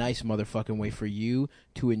got a nice motherfucking way for you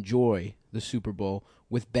to enjoy the Super Bowl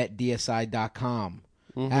with BetDSI.com.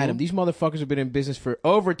 Mm-hmm. Adam, these motherfuckers have been in business for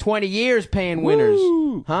over 20 years paying winners.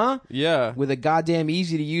 Woo! Huh? Yeah. With a goddamn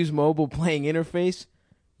easy-to-use mobile playing interface,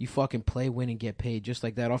 you fucking play, win, and get paid just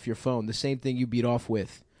like that off your phone. The same thing you beat off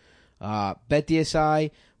with.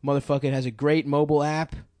 BetDSI, motherfucking, has a great mobile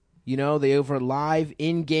app. You know, they offer live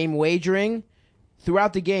in-game wagering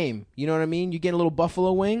throughout the game. You know what I mean? You get a little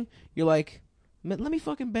buffalo wing. You're like, let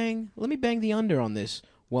me bang the under on this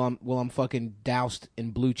while I'm fucking doused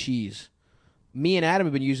in blue cheese. Me and Adam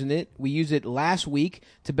have been using it. We used it last week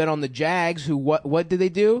to bet on the Jags, who, what did they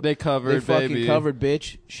do? They covered, They fucking baby. covered,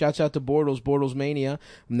 bitch. Shouts out to Bortles Mania.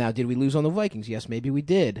 Now, did we lose on the Vikings? Yes, maybe we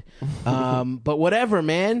did. But whatever,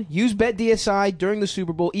 man. Use BetDSI during the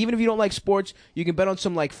Super Bowl. Even if you don't like sports, you can bet on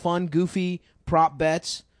some like fun, goofy prop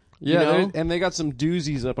bets. Yeah, you know? and they got some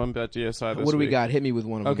doozies up on BetDSI this What do we week. got? Hit me with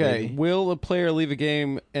one of them, Okay, baby. will a player leave a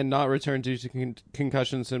game and not return due to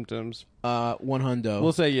concussion symptoms? 100.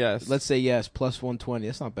 We'll say yes. Let's say yes. Plus 120.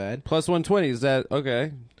 That's not bad. Plus 120. Is that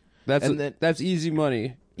okay? That's easy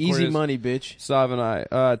money. Easy according to money, bitch. Sav and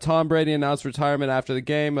I. Tom Brady announced retirement after the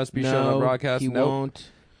game. Must be shown on broadcast. He Nope.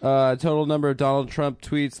 won't. Total number of Donald Trump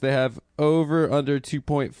tweets. They have over under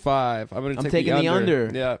 2.5. I'm taking the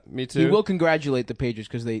under. Yeah, me too. He will congratulate the Patriots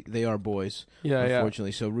because they are boys. Yeah, yeah.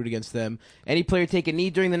 unfortunately. So root against them. Any player take a knee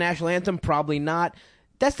during the national anthem? Probably not.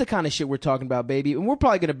 That's the kind of shit we're talking about, baby. And we're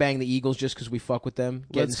probably gonna bang the Eagles just because we fuck with them.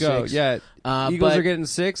 Let's go. 6. Yeah, Eagles are getting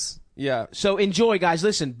 6. Yeah. So enjoy, guys.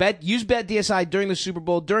 Listen, use BetDSI during the Super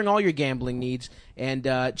Bowl, during all your gambling needs, and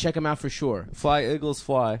check them out for sure. Fly, Eagles,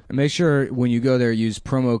 fly. And make sure when you go there, use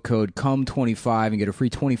promo code CUM25 and get a free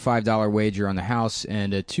 $25 wager on the house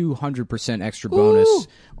and a 200% extra bonus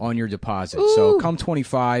on your deposit. So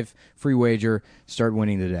CUM25, free wager. Start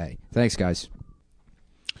winning today. Thanks, guys.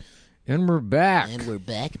 And we're back. And we're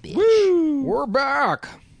back, bitch. Woo! We're back.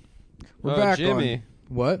 We're back, Jimmy. on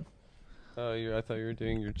what? Oh, I thought you were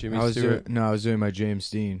doing your Jimmy I was Stewart. I was doing my James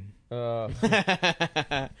Dean. I'm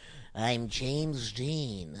James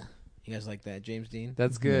Dean. You guys like that, James Dean?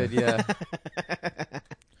 That's good. Yeah.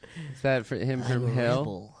 Is that for him from I'm a hell?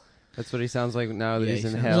 rebel. That's what he sounds like now that Yeah, he's he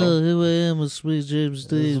in sounds- hell. Oh, here I am, a sweet James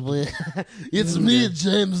Dean. It's me,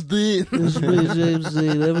 James Dean. It's me, James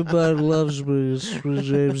Dean. Everybody loves me. It's me,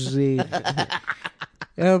 James Dean.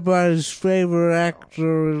 Everybody's favorite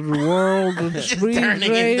actor in the world. It's me,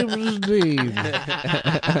 James Dean.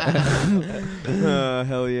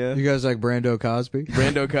 Hell yeah. You guys like Brando Cosby?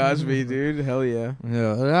 Brando Cosby, dude. Hell yeah.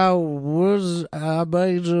 Yeah. I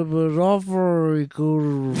made him an offer he could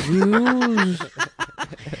refuse.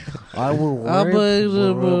 I made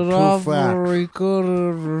him an offer he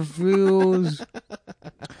couldn't refuse.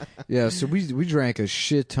 Yeah, so we drank a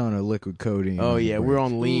shit ton of liquid codeine. Oh yeah, we're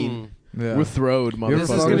on lean. Yeah. We're throwed, You ever This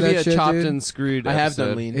is fuck motherfucker. going to with be that a shit, chopped dude? and screwed I have episode.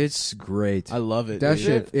 done lean. It's great. I love it. That dude.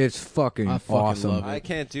 shit, it's fucking I fucking awesome. love it. I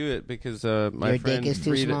can't do it because my Your friend dick is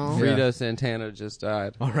too small? Frida Santana just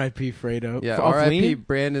died. R.I.P. Fredo. Yeah, Off R.I.P. lean?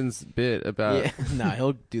 Brandon's bit about... Yeah. Nah,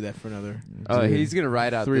 he'll do that for another Dude. he's going to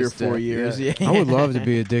ride out 3 or this 4 dick. years. Yeah. Yeah. I would love to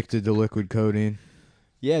be addicted to liquid codeine.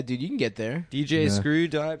 Yeah, dude, you can get there. DJ Yeah. Screw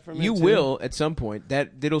died from it You too? will at some point.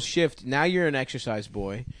 That'll shift. Now you're an exercise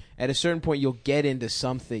boy. At a certain point, you'll get into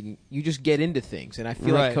something. You just get into things, and I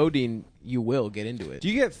feel like Right. codeine, you will get into it Do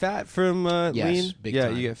you get fat from Yes, lean? big yeah,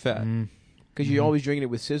 time. you get fat. because you're always drinking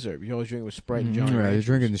it with scissor. You're always drinking it with Sprite and Johnny. Right,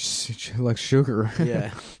 you're Ranchers. drinking like sugar.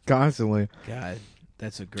 Yeah, Constantly. God,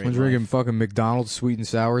 that's a great. I'm drinking life. fucking McDonald's sweet and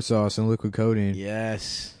sour sauce and liquid codeine.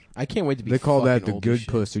 Yes, I can't wait to be. They call that fucking the old good as shit.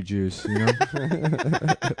 pussy juice, you know?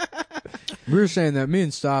 We were saying that me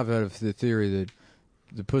and Stav had the theory that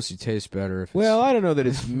the pussy tastes better if it's... Well, I don't know that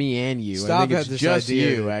it's me and you. I Stop think had it's this just idea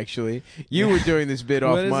you. that- Actually, you were doing this bit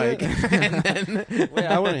off What is mic. And then- Wait,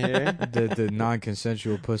 I want to hear. the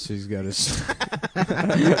non-consensual pussy's got a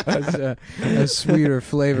sweeter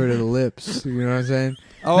flavor to the lips. You know what I'm saying?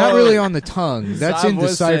 Not really on the tongue. That's Saab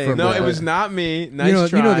was saying- indecipherable. no, it was not me. Nice you know,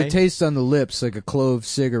 try. you know the taste on the lips like a clove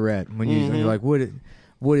cigarette when you're like,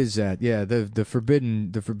 what is that? Yeah, the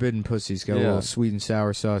forbidden pussy's got a Yeah. little sweet and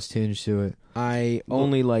sour sauce tinge to it. I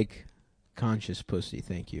only like conscious pussy.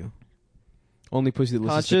 Thank you. Only pussy that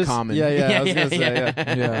listens Conscious? to Common. Yeah, I was going to say,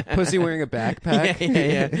 yeah. Yeah. Pussy wearing a backpack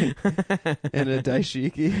yeah. and a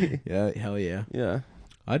daishiki. Yeah, hell yeah. Yeah.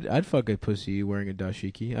 I'd fuck a pussy wearing a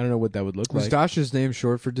dashiki. I don't know what that would look Was like. Dasha's name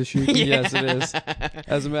short for Dashiki? Yes, it is.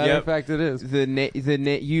 As a matter Yep. of fact, it is.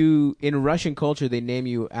 You in Russian culture they name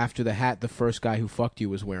you after the hat the first guy who fucked you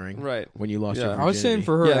was wearing. Right. When you lost Yeah. your I was saying virginity.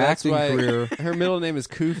 for her Yeah, that's acting why career, her middle name is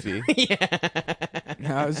Koofy.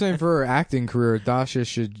 I was saying for her acting career, Dasha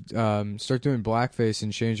should start doing blackface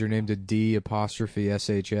and change her name to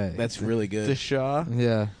D''SHA. That's really good. The Shaw.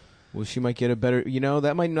 Yeah. Well, she might get a better. You know,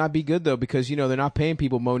 that might not be good though because they're not paying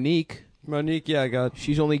people. Monique, I got.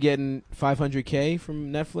 she's only getting $500K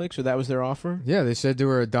from Netflix, or that was their offer. Yeah, they said to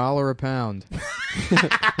her $1 a pound.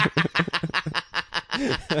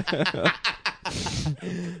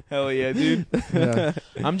 Hell yeah, dude. Yeah.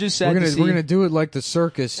 I'm just sad We're to see. gonna do it like the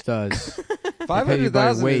circus does.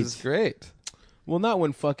 $500,000 weight. is great. Well, not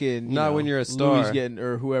when fucking. Not when you're a star. Louis getting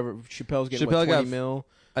or whoever Chappelle's getting Chappelle 20 got mil.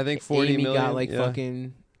 I think 40 Amy million. got like yeah.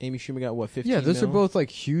 fucking. Amy Schumer got what 15. Yeah, those mil? are both like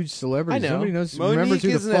huge celebrities. I know. Nobody knows. Monique remembers who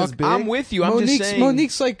the isn't as fuck. big. I'm with you. I'm just saying.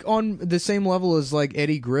 Monique's like on the same level as like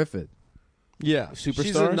Eddie Griffith. Yeah. Superstars.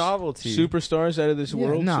 She's a novelty. Superstars out of this Yeah,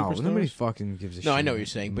 world. no, superstars? nobody fucking gives a shit. No, I know what you're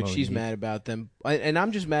saying, but she's Monique. mad about them, and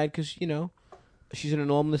I'm just mad because she's an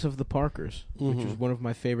alumnus of the Parkers, which was one of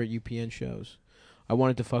my favorite UPN shows. I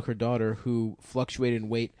wanted to fuck her daughter, who fluctuated in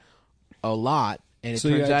weight a lot, and it So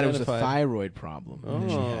you turns out it was a identified. thyroid problem that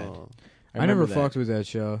she had. Oh. I never remember that. fucked with that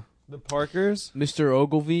show. The Parkers? Mr.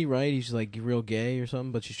 Ogilvy, right? He's like real gay or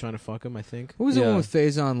something, but she's trying to fuck him, I think. What was the Yeah. one with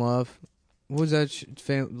Faison Love? What was that?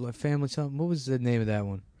 Family something? What was the name of that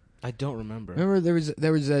one? I don't remember. Remember there was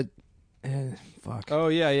that Fuck. Oh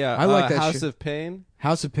yeah. I like that House shit. of Pain.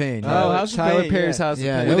 House of Pain. Oh, Yeah. House of Tyler Pain, Perry's yeah. House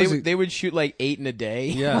Yeah, of that Pain. was They would shoot like 8 in a day.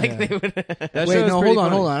 Yeah. Like they would. That Wait, show was no, pretty hold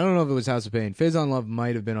funny. on. I don't know if it was House of Pain. Phase on Love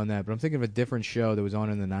might have been on that, but I'm thinking of a different show that was on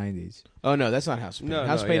in the 90s. Oh no, that's not House of Pain. No,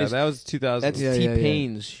 House of Pain yeah, is that was 2000. that's Yeah,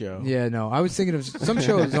 T-Pain's show. Yeah, no. I was thinking of some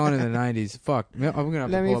show that was on in the 90s. Fuck. I'm going to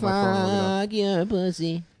have to pull up my phone and look it up. your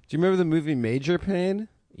pussy. Do you remember the movie Major Pain?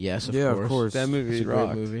 Yes, of Yeah, course. of course. That movie It's a great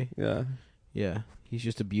rocked. movie. Yeah, Yeah, he's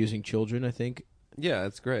just abusing children. I think yeah,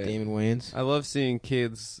 it's great. Damon Wayans. I love seeing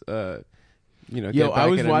kids. Get Yo, back I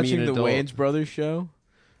was at a watching mean the adult. Wayans Brothers show.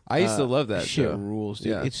 I used to love that shit show. rules,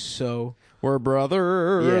 dude. Yeah. It's so We're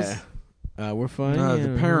brothers. yeah. We're fine.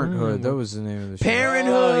 The Parenthood. That was the name of the show.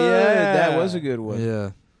 Parenthood. Oh, yeah. That was a good one.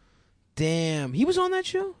 Yeah. Damn, he was on that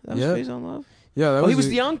show. That was Yep. Phase on Love. Yeah, that He was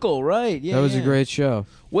the uncle, right? Yeah, that was a yeah. great show.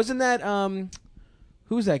 Wasn't that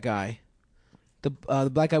who's that guy? The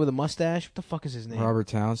black guy with the mustache. What the fuck is his name? Robert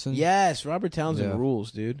Townsend. Yes, Robert Townsend Yeah. rules,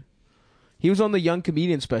 dude. He was on the Young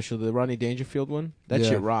Comedian special, the Rodney Dangerfield one. That Yeah.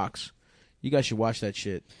 shit rocks. You guys should watch that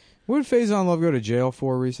shit. What did Phase on Love go to jail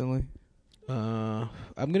for recently? I'm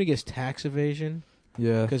gonna guess tax evasion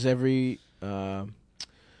Yeah. because every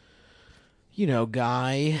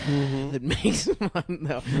guy that makes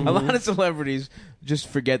no. A lot of celebrities just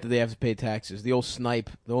forget that they have to pay taxes. The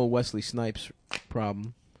old Wesley Snipes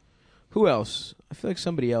problem. Who else? I feel like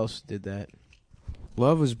somebody else did that.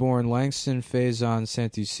 Love was born Langston Faison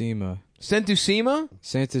Santissima.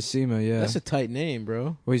 Santissima? Yeah. That's a tight name,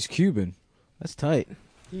 bro. Well, he's Cuban. That's tight.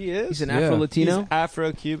 He is. He's an Yeah. Afro-Latino? He's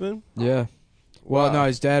Afro-Cuban. Yeah. Well, Wow. no,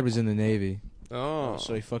 his dad was in the Navy. Oh,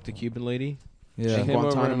 So he fucked a Cuban lady? Yeah. She came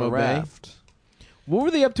over Guantanamo on a Bay? raft. What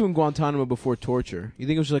were they up to in Guantanamo before torture? You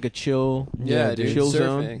think it was like a chill, Yeah, dude. chill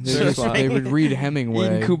Surfing. zone? They would read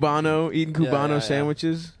Hemingway. Eating Cubano yeah.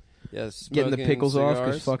 sandwiches, Yes, getting the pickles off cigars.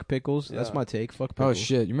 because fuck pickles. Yeah. That's my take. Fuck Oh pickles.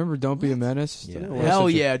 shit! You remember Don't Be a Menace? Yeah. That was Hell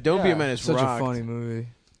such a- yeah! Don't be a yeah, menace. Such rocked. a funny movie.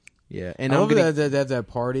 Yeah, and I I'm love gonna. that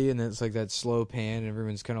party, and it's like that slow pan, and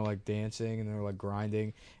everyone's kind of like dancing, and they're like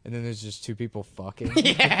grinding, and then there's just two people fucking.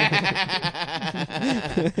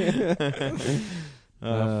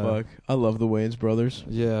 Fuck! I love the Wayans brothers.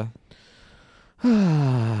 Yeah.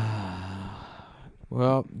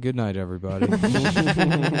 Well, good night, everybody.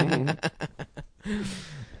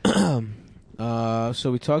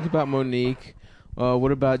 So we talked about Monique.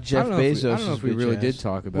 What about Jeff Bezos? I don't know if we really did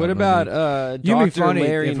talk about. What about You'd be Dr. funny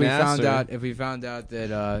Larry if we found Nassar? out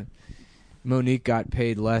that Monique got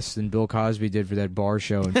paid less than Bill Cosby did for that bar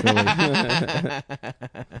show in Philly.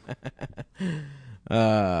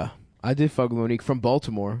 I did fuck with Monique from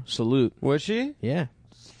Baltimore. Salute. Was she? Yeah.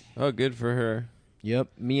 Oh, good for her. Yep.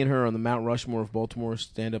 Me and her on the Mount Rushmore of Baltimore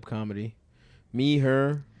stand-up comedy. Me,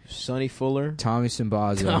 her, Sonny Fuller. Tommy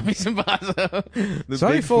Simbazo. Tommy Simbazo. The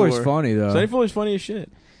Sonny Big Fuller's Four. funny though. Sonny Fuller's funny as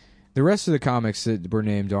shit. The rest of the comics that were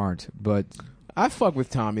named aren't. But I fuck with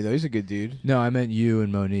Tommy, though. He's a good dude. no, I meant you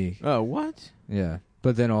and Monique. Oh, what? Yeah,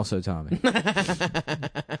 but then also Tommy.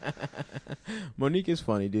 Monique is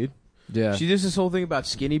funny, dude. Yeah. She does this whole thing about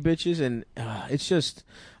skinny bitches, and it's just,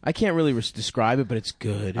 I can't really describe it, but it's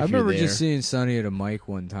good. I remember just seeing Sonny at a mic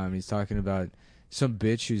one time. He's talking about some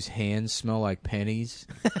bitch whose hands smell like pennies.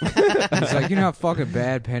 He's like, you know how fucking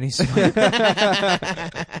bad pennies smell?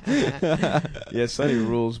 Yeah, Sonny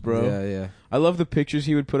rules, bro. Yeah, yeah. I love the pictures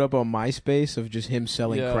he would put up on MySpace of just him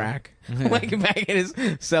selling Yeah. crack. Like back in his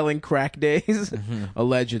selling crack days,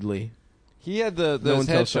 allegedly. He had the No one those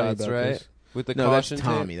tells Sonny headshots, about right? this. With the No, caution that's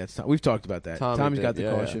Tommy. tape. That's We've talked about that. Tommy Tommy's did, got the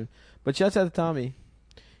yeah, caution. But shouts out to Tommy.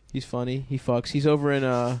 He's funny. He fucks. He's over in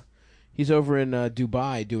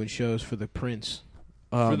Dubai doing shows for the Prince.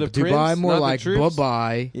 For the Dubai, Prince, more not the like troops?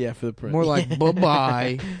 bye-bye. Yeah, for the Prince. More like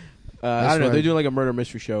bye-bye. I don't know. right. They're doing like a murder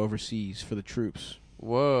mystery show overseas for the troops.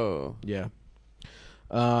 Whoa. Yeah.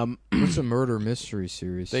 What's a murder mystery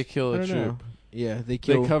series? They kill I a don't know. troop. Yeah, they They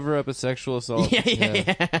kill. cover up a sexual assault.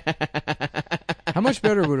 Yeah. How much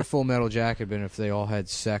better would a Full Metal Jacket been if they all had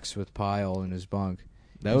sex with Pyle in his bunk?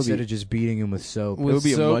 That would instead be. of just beating him with soap. It would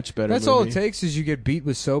be a soap. much better. That's movie. all it takes is you get beat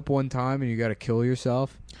with soap one time and you got to kill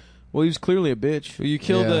yourself. Well, he was clearly a bitch. Well, you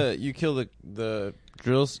kill Yeah. the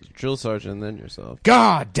drill sergeant and then yourself.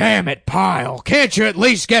 God damn it, Pyle. Can't you at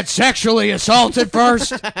least get sexually assaulted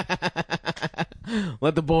first?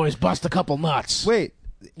 Let the boys bust a couple nuts. Wait,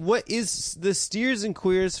 what is the Steers and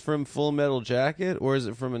Queers from Full Metal Jacket, or is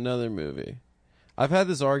it from another movie? I've had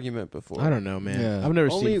this argument before. I don't know, man. Yeah. I've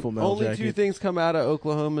never Only seen Full Metal only Jacket. two things come out of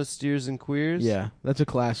Oklahoma: Steers and Queers. Yeah, that's a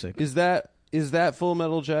classic. Is that Full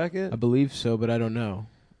Metal Jacket? I believe so, but I don't know.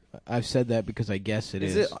 I've said that because I guess it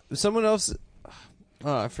is. Is it someone else?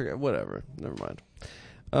 Oh, I forget. Whatever. Never mind.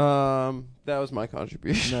 That was my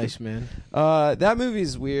contribution. Nice, man. That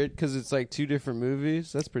movie's weird because it's like two different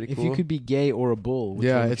movies. That's pretty cool. If you could be gay or a bull, which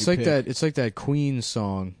Yeah, one would it's you like pick? that. It's like that Queen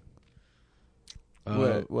song.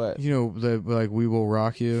 What? You know, like "We Will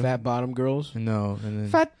Rock You." Fat Bottom Girls. No, and then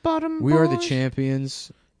Fat Bottom. "We Are the Boys.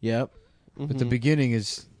 Champions." Yep. But the beginning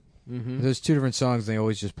is there's two different songs. And they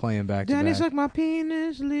always just play them back to Daddy's back. like my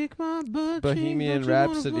penis, lick my butt. Bohemian cheek, don't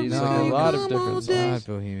you wanna Rhapsody's fuck like me? a lot of Come different on, songs. days. Not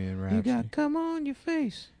Bohemian You Rhapsody. got cum on your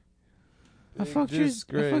face. I fucked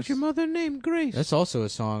Disgrace. your mother named Grace. That's also a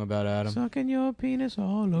song about Adam. Sucking your penis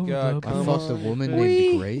all over got the I cum place. fucked a on woman your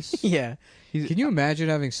named face. Grace. Yeah. Can you imagine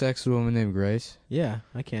having sex with a woman named Grace? Yeah,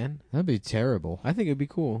 I can. That'd be terrible. I think it'd be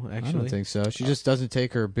cool, actually. I don't think so. She just doesn't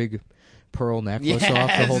take her big pearl necklace off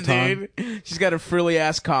the whole time. Dude. She's got a frilly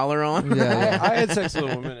ass collar on. Yeah, I had sex with a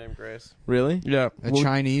woman named Grace. Really? Yeah. a What-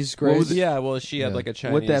 Chinese what was Grace. Yeah, well, she had Yeah. like a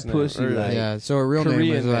Chinese What that name, pussy or, like? Yeah, so her real name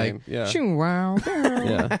Korean was like name, yeah. Shoo wow.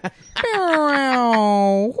 Yeah.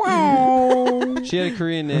 Wow. She had a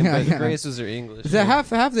Korean name, but Yeah. Grace was her English. The half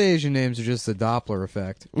the Asian names are just the Doppler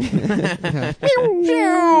effect.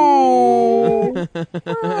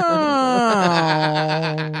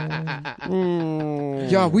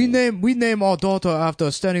 Yeah, we name our daughter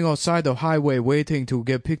after standing outside the highway waiting to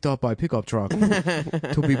get picked up by pickup truck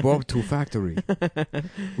to be brought to factory.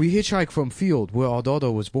 We hitchhiked from field where our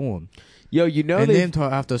daughter was born Yo, you know and they named her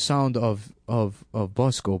after sound of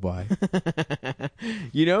bus go by.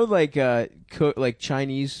 you know like like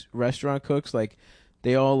Chinese restaurant cooks, like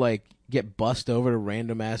they all like get bussed over to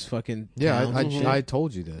random ass fucking Yeah, towns and shit. I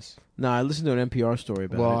told you this. Nah, I listened to an NPR story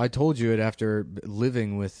about Well, it. I told you it after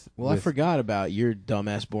living with. I with forgot about your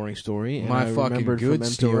dumbass boring story. And my I fucking remembered good from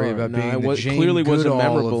story NPR. about Nah, being it the Jane clearly wasn't Goodall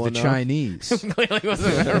memorable of the enough. Chinese. Clearly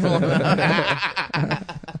wasn't memorable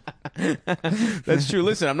enough. That's true.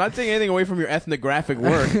 Listen, I'm not taking anything away from your ethnographic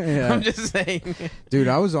work. Yeah. I'm just saying. Dude,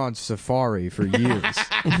 I was on safari for years.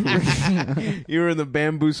 You were in the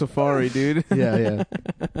bamboo safari, dude. Yeah.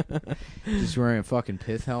 Just wearing a fucking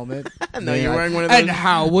pith helmet. No, you're wearing one of those. And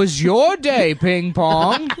how was your day, ping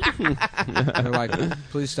pong? They're like,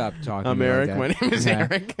 please stop talking. I'm to me Eric. like My that. name is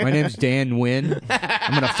Eric. My name's Dan Wynn.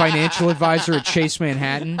 I'm a financial advisor at Chase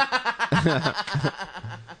Manhattan.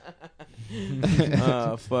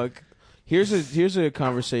 Fuck. Here's a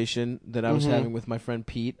conversation that I was having with my friend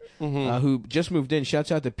Pete, who just moved in.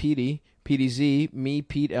 Shouts out to Petey, PDZ, me,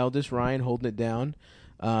 Pete, Eldest, Ryan, holding it down.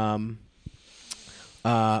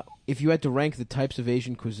 If you had to rank the types of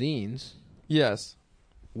Asian cuisines, Yes.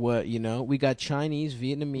 we got Chinese,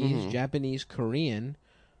 Vietnamese, Japanese, Korean.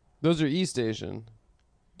 Those are East Asian.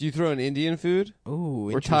 Do you throw in Indian food? Ooh,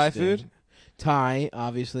 Or Thai interesting. food? Thai,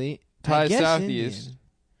 obviously. Thai I guess Southeast. Indian.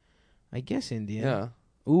 I guess Indian. Yeah.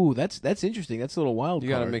 Ooh, that's interesting. That's a little wild You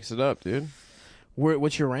gotta card. mix it up, dude.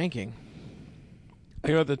 What's your ranking? I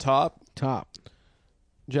go at the top. Top.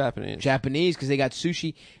 Japanese. Japanese, because they got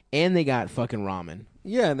sushi and they got fucking ramen.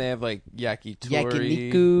 Yeah, and they have like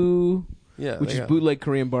yakitori. Yakiniku, Yeah, which they is got- bootleg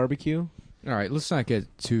Korean barbecue. All right, let's not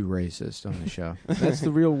get too racist on the show. That's the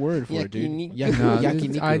real word for it, dude. Yakiniku. No,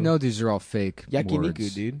 Yakiniku. I know these are all fake Yakiniku,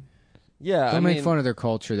 words. dude. Yeah, Don't I make mean, fun of their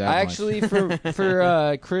culture that I much. actually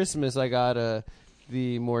for Christmas I got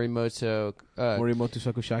the Morimoto. Morimoto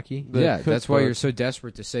Sakushaki. the Yeah, that's why cookbook. you're so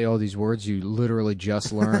desperate to say all these words you literally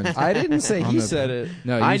just learned. I didn't say On he the- said it.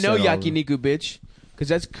 No, you I know said all of them. yakiniku, bitch, because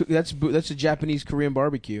that's a Japanese Korean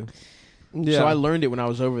barbecue. Yeah. So I learned it when I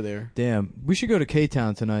was over there. Damn, we should go to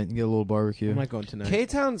K-Town tonight and get a little barbecue. I'm not going tonight.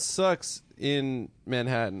 K-Town sucks in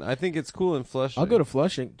Manhattan. I think it's cool in Flushing. I'll go to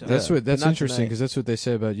Flushing. That's but what. That's not interesting tonight. because that's what they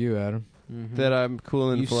say about you, Adam. Mhm. that I'm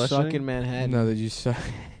cool in you Flushing. suck in Manhattan, No, that you suck.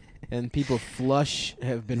 and people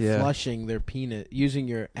have been Yeah. flushing their peanut, using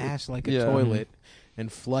your ass like a Yeah. toilet, and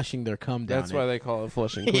flushing their cum down. That's why they call it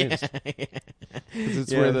Flushing, Queens. Yeah. 'Cause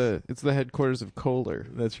it's Yeah. where it's the headquarters of Kohler.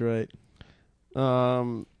 That's right.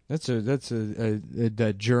 That's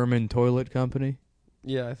a German toilet company.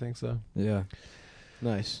 Yeah, I think so. Yeah.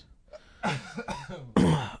 Nice.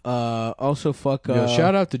 Also, fuck. Yo,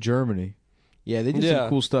 shout out to Germany. Yeah, they did Yeah. some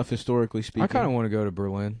cool stuff historically speaking. I kind of want to go to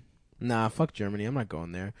Berlin. Nah, fuck Germany. I'm not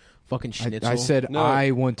going there. Fucking I, schnitzel. I said No.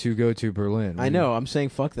 I want to go to Berlin. I know. I'm saying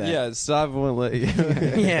fuck that. Yeah, stop won't let you.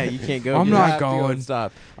 Yeah, you can't go. I'm You not have to go going. and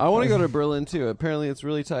stop. I want to go to Berlin too. Apparently, it's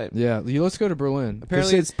really tight. Yeah, let's go to Berlin.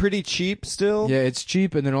 Apparently, it's pretty cheap still. Yeah, it's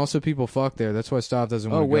cheap, and then also people fuck there. That's why Stav doesn't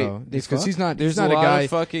Oh, want to wait, go. they Because fuck? he's not. There's He's not a a lot guy. of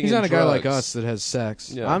fucking He's not a and guy like drugs. us that has sex.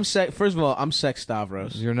 Yeah. I'm sex. First of all, I'm sex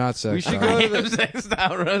Stavros. You're not sex. We should Stav. go to I'm the, sex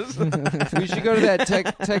Stavros. we should go to that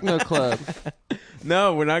techno club.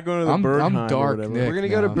 No, we're not going to the I'm Berghain or dark whatever. Nick We're gonna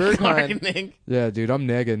go to now. Berghain. Nick. Yeah, dude, I'm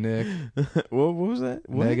Nega Nick. What was that?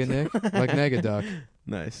 What? Nega Nick, like Negaduck.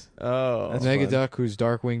 Nice. Oh, That's Mega fun. Duck, who's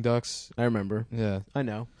Darkwing Ducks. I remember. Yeah. I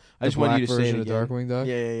know. I The just wanted black you to say it version again. of Darkwing Duck.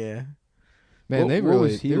 Yeah. Man, What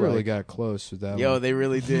was he they really like? got close with that Yo, one. they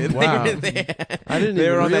really did. Wow. I didn't They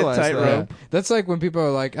even were on that realize that. tightrope. Yeah. That's like when people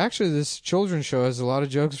are like, actually, this children's show has a lot of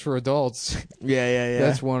jokes for adults. Yeah.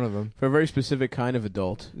 That's one of them. for a very specific kind of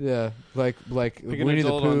adult. Yeah, like Like an Winnie the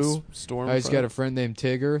adult on Pooh. Stormfront. He's got a friend named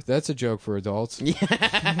Tigger. That's a joke for adults.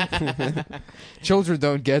 Yeah. Children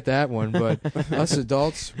don't get that one, but us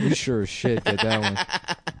adults, we sure as shit get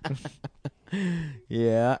that one.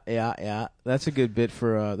 Yeah. That's a good bit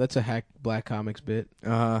for that's a hack Black Comics bit.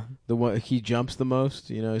 Uh, The one he jumps the most,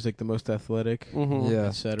 he's like the most athletic, yeah.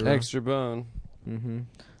 etc. Extra bone. Mm-hmm.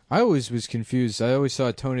 I always was confused. I always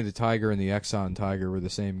thought Tony the Tiger and the Exxon Tiger were the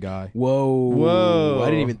same guy. Whoa. I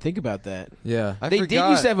didn't even think about that. Yeah. I They forgot.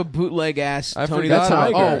 did used to have a bootleg ass I Tony forgot the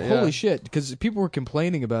about Tiger. that. Oh, Yeah. holy shit. Because people were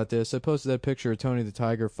complaining about this. I posted that picture of Tony the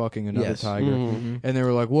Tiger fucking another Yes. tiger. Mhm. And they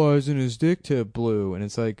were like, why isn't his dick tip blue? And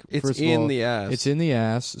it's like, It's first of in all, the ass. it's in the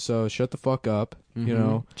ass, so shut the fuck up. You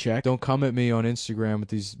know, Check. don't come at me on Instagram with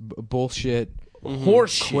these bullshit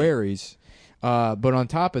Horse shit. queries. But on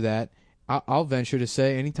top of that, I'll venture to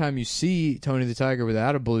say, anytime you see Tony the Tiger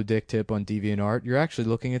without a blue dick tip on DeviantArt, you're actually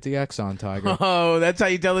looking at the Exxon Tiger. Oh, that's how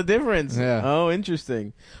you tell the difference. Yeah. Oh,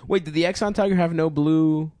 interesting. Wait, did the Exxon Tiger have no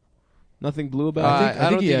blue? Nothing blue about it? I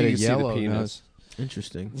think he don't had think a you can see the yellow penis. nose.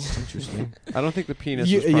 Interesting. Interesting. I don't think the penis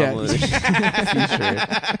You- was probably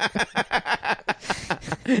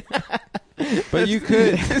But you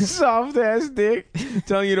could. Soft ass dick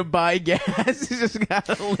telling you to buy gas. It's just got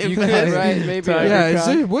a limp. You could write maybe. Tiger Yeah, cock.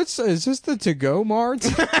 is this the to-go mart?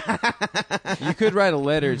 You could write a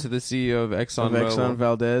letter to the CEO of Of Exxon Exxon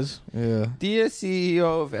Valdez. Yeah. Dear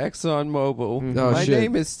CEO of ExxonMobil, Oh, my shit.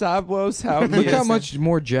 name is Stavros Halkias. Look how much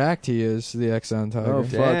more jacked he is, the Exxon Tiger. Oh,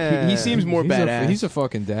 fuck. He seems more he's badass. He's a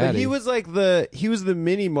fucking daddy. But he was like he was the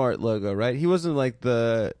mini mart logo, right? He wasn't like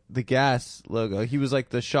the gas logo. He was like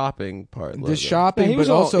the shopping part logo. the shopping, Yeah, he was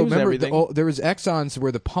but all- also he was remember everything. there was Exxons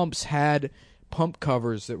where the pumps had pump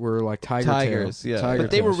covers that were like Tigers, tails. yeah. Tiger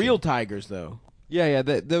But they were tails. real tigers, though. Yeah.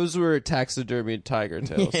 Those were taxidermied tiger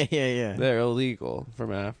tails. yeah. They're illegal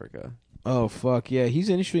from Africa. Oh, fuck. Yeah, he's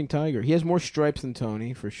an interesting tiger. He has more stripes than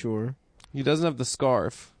Tony, for sure. He doesn't have the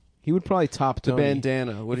scarf, He would probably top the Tony.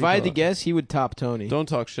 bandana. What do If you I had call to it? guess, he would top Tony. Don't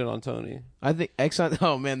talk shit on Tony. I think Exxon...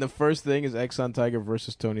 Oh, man, the first thing is Exxon Tiger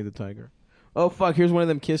versus Tony the Tiger. Oh, fuck, here's one of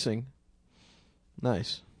them kissing.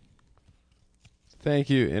 Nice. Thank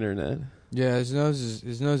you, internet. Yeah, his nose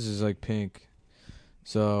is like pink.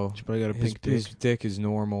 So He's probably got a his, pink dick. his dick is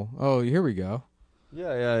normal. Oh, here we go.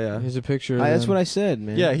 Yeah. Here's a picture. of That's them. what I said,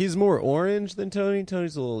 man. Yeah, he's more orange than Tony.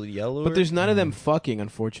 Tony's a little yellower. But there's none of them fucking,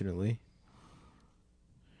 unfortunately.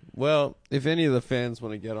 Well, if any of the fans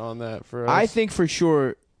want to get on that for us. I think for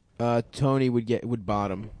sure Tony would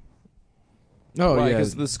bottom. Oh Why, yeah.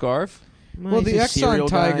 'cause of the scarf? Well, the He's a cereal Exxon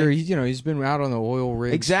Tiger, guy. he's been out on the oil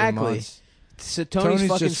rigs Exactly. for months. So Tony's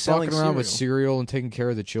fucking just selling fucking around with cereal. cereal and taking care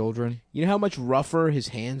of the children. You know how much rougher his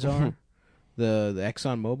hands are? the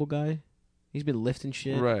Exxon Mobil guy? He's been lifting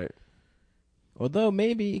shit. Right. Although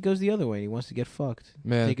maybe he goes the other way. He wants to get fucked.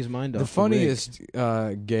 Man, Take his mind off. the rig. funniest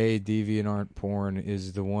gay DeviantArt porn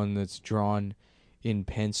is the one that's drawn in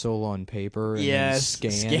pencil on paper and then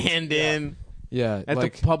scanned. in Yeah, at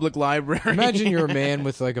like the public library. imagine you're a man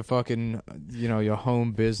with like a fucking your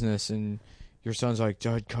home business and your son's like,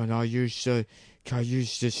 Dad, can I use the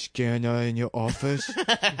scanner in your office?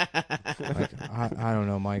 Like, I don't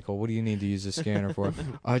know, Michael. What do you need to use the scanner for?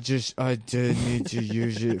 I did need to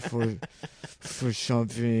use it for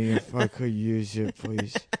something. If I could use it,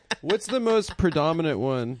 please. What's the most predominant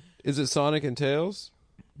one? Is it Sonic and Tails?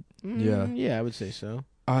 Yeah. Yeah, I would say so.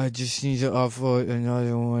 I just need to upload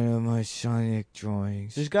another one of my Sonic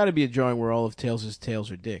drawings. There's got to be a drawing where all of Tails'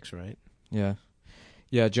 tails are dicks, right? Yeah,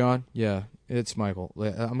 yeah, John. Yeah, it's Michael.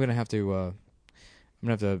 I'm gonna have to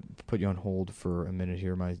put you on hold for a minute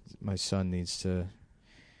here. My son needs to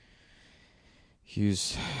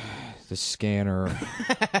use the scanner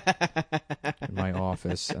in my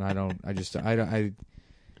office, and I don't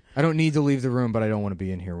need to leave the room, but I don't want to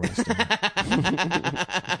be in here when it's done.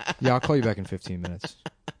 Yeah, I'll call you back in 15 minutes.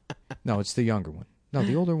 No, it's the younger one. No,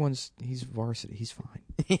 the older one's he's varsity. He's fine.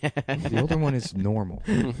 The older one is normal.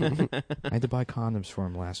 I had to buy condoms for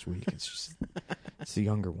him last week. It's the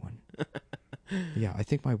younger one. Yeah, I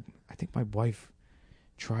think my wife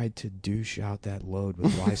tried to douche out that load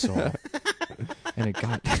with Lysol, and it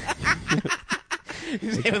got.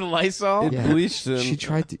 With Lysol? It Yeah. bleached him. She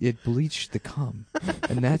tried to. It bleached the cum,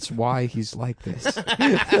 and that's why he's like this.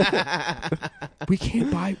 We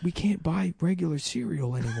can't buy regular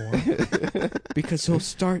cereal anymore because he'll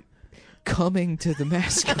start coming to the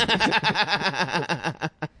masculine.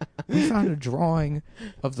 We found a drawing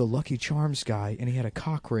of the Lucky Charms guy, and he had a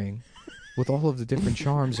cock ring with all of the different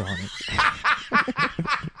charms on it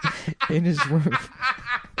in his room.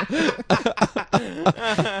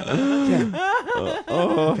 Yeah.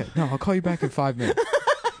 Okay. No, I'll call you back in 5 minutes.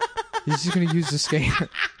 He's just gonna use the scanner.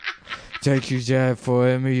 Thank you, Dad, for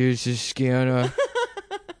letting me use the scanner.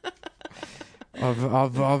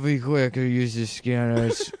 I'll be quick. I'll use the scanner.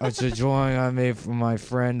 It's a drawing I made for my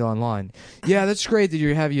friend online. Yeah, that's great that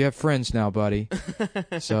you have friends now, buddy.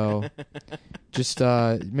 So, just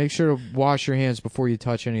make sure to wash your hands before you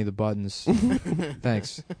touch any of the buttons.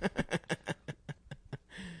 Thanks.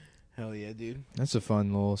 Hell yeah, dude. That's a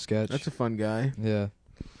fun little sketch. That's a fun guy. Yeah.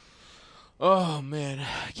 Oh, man.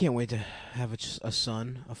 I can't wait to have a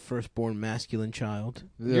son, a firstborn masculine child.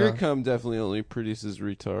 Your cum definitely only produces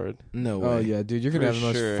retard. No way. Oh, yeah, dude. You're going to For have the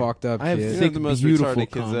most sure. fucked up I have kid. You thick, have the most beautiful retarded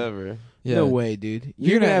cum. kids ever. Yeah. No way, dude.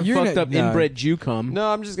 You're going to have fucked up inbred Jew cum.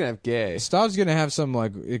 No, I'm just gonna have gay. Stav's going to have some,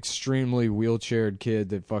 like, extremely wheelchaired kid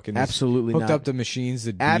that fucking Absolutely hooked not. up to machines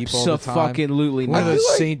that beep all the time. Abso-fucking-lutely One of not. those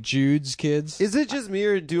like- St. Jude's kids. Is it just me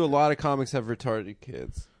or do a lot of comics have retarded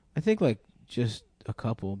kids? I think, like, just a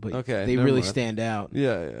couple, but Okay, they never really mind. stand out.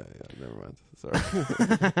 Yeah. Never mind. Sorry.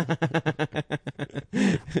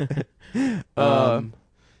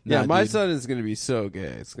 Yeah, Nah, my dude. son is gonna be so gay.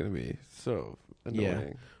 It's gonna be so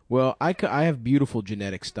annoying. Well, I have beautiful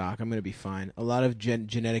genetic stock. I'm going to be fine. A lot of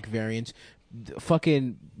genetic variants.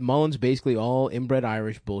 Fucking Mullen's basically all inbred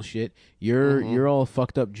Irish bullshit. You're all a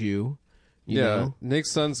fucked up Jew. You know?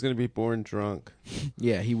 Nick's son's gonna be born drunk.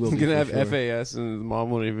 Yeah, he will He's be. gonna have for sure. FAS, and his mom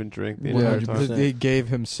won't even drink the Yeah, entire time. 100%. he gave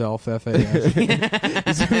himself FAS. He's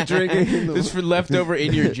gonna be drinking just for leftover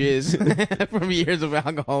in your jizz from years of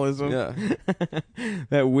alcoholism. Yeah,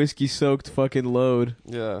 That whiskey-soaked fucking load.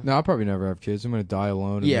 yeah. No, I'll probably never have kids. I'm going to die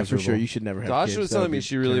alone. and Yeah, for miserable. sure. You should never have Dasha kids. was That would telling me be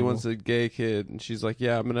she really terrible. wants a gay kid, and she's like,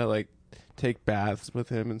 "Yeah, I'm gonna like take baths with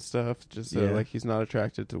him and stuff, just so Yeah. like he's not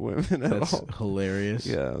attratted to women at That's all." hilarious.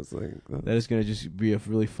 Yeah, I was like, That is going to just be a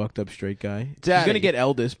really fucked up straight guy. He's Daddy. going to get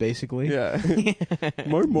Eldest, basically. yeah.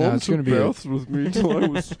 My mom No, it's took gonna be a- baths with me till I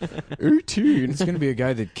was 18. It's going to be a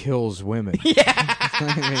guy that kills women. Yeah.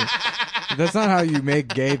 That's not how you make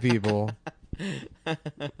gay people. I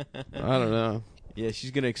don't know. Yeah, she's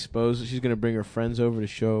going to bring her friends over to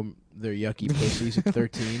show them their yucky pussies at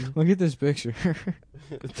 13. Look at this picture.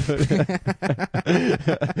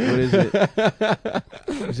 What is it?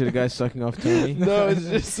 Is it a guy sucking off Tony? No, it's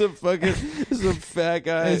just some fat guy.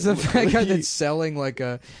 It's a fat guy that's selling like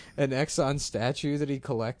an Exxon statue that he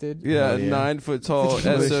collected. yeah, Oh, a yeah. 9 foot tall What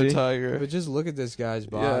is SO he? tiger. But just look at this guy's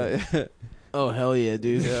body. Yeah, Oh, hell yeah,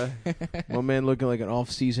 dude. yeah. My man looking like an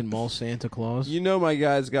off-season mall Santa Claus. You know my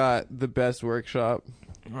guy's got the best workshop.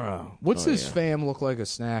 What's Oh, this yeah. fam look like a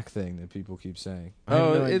snack thing that people keep saying? I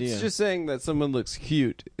have no it's idea. just saying that someone looks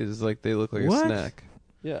cute is like they look like What? a snack.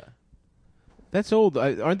 Yeah. That's old.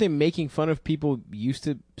 Aren't they making fun of people used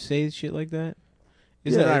to say shit like that?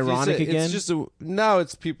 Is Yeah, that if you ironic say- again? It's just now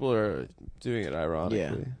it's people are doing it ironically.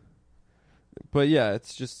 Yeah. But yeah,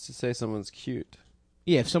 it's just to say someone's cute.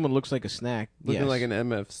 Yeah, if someone looks like a snack, Looking yes. like an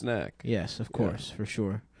MF snack. Yes, of course, for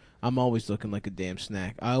sure. I'm always looking like a damn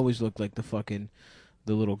snack. I always look like the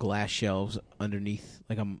little glass shelves underneath,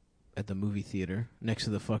 like I'm at the movie theater next to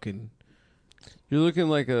the fucking. You're looking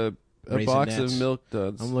like a box of Raisinets. Milk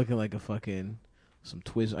Duds. I'm looking like a fucking some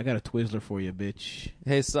Twizzler. I got a Twizzler for you, bitch.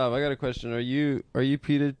 Hey, stop! I got a question. Are you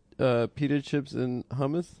pita chips and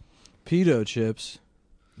hummus? Pedo chips.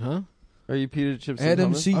 Huh? Are you pita chips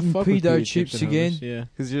Adam's and hummus? I eating fuck with pedo pita chips and again. hummus, Yeah.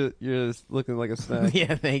 Because you're just looking like a snack.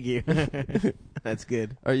 Yeah, thank you. That's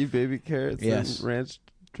good. Are you baby carrots Yes. and ranch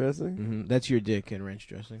dressing? Hmm. That's your dick and ranch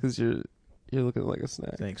dressing. Because you're looking like a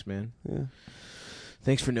snack. Thanks, man. Yeah.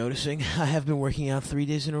 Thanks for noticing. I have been working out 3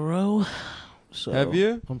 days in a row. So Have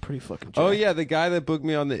you? I'm pretty fucking. Oh jacked. yeah, the guy that booked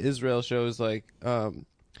me on the Israel show is like,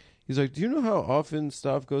 he's like, do you know how often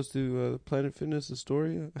Stav goes to Planet Fitness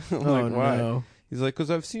Astoria? I'm Oh like, why? no. He's like,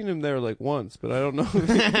 because I've seen him there like once, but I don't know.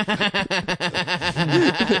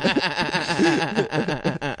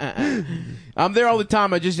 I'm there all the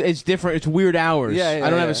time. It's different. It's weird hours. Yeah, yeah, I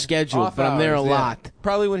don't have yeah. a schedule, Off but I'm there a hours, yeah. lot.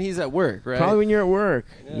 Probably when he's at work, right? Probably when you're at work.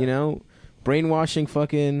 Yeah. You know, brainwashing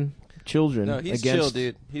fucking children. No, he's against, chill,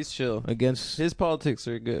 dude. He's chill. Against His politics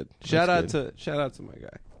are good. Shout out to my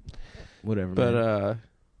guy. whatever. But man.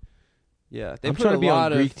 yeah, they I'm put trying a to be on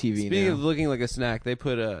lot Greek of. TV Speaking now. of looking like a snack, they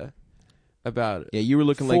put about Yeah, you were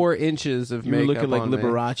looking 4 inches of like you were makeup looking like on me.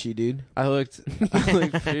 Liberace, dude. I looked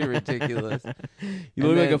pretty ridiculous. You And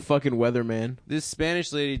look like then a fucking weatherman. This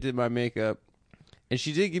Spanish lady did my makeup, and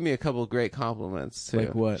she did give me a couple of great compliments too.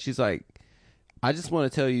 Like what? She's like, I just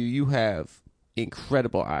want to tell you, you have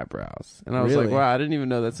incredible eyebrows. And I was Really? like, wow, I didn't even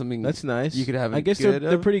know that's something That's nice. you could have. I guess good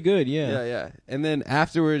they're of. pretty good. Yeah. Yeah, yeah. And then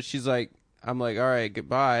afterwards, she's like, I'm like, all right,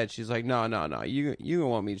 goodbye. And she's like, no. You gonna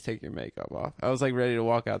want me to take your makeup off. I was like ready to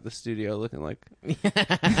walk out the studio looking like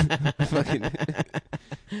fucking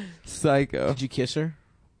psycho. Did you kiss her?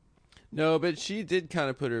 No, but she did kind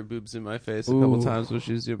of put her boobs in my face a couple times when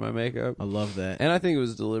she was doing my makeup. I love that. And I think it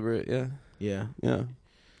was deliberate, yeah. Yeah. Yeah.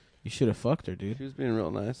 You should have fucked her, dude. She was being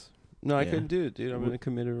real nice. No, I Yeah. couldn't do it, dude. I'm in a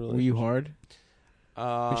committed relationship. Were you hard?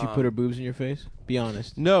 Did she put her boobs in your face? Be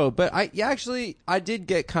honest. No, but I did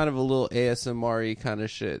get kind of a little ASMR-y kind of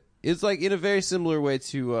shit. It's like in a very similar way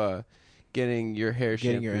to getting your hair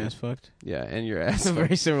Getting your shampooed. ass fucked? Yeah, and your ass It's a fucked.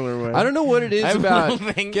 very similar way. I don't know what it is I have a about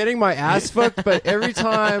little thing. getting my ass fucked, but every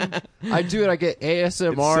time I do it, I get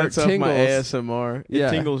ASMR it sets off tingles. my ASMR. It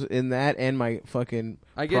Yeah. tingles in that and my fucking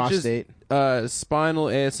I get prostate. just spinal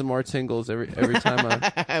ASMR tingles every time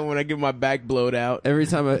I when I get my back blowed out.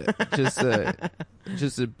 just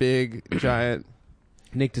a big giant.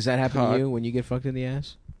 Nick, does that happen Cock. to you when you get fucked in the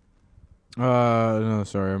ass? No,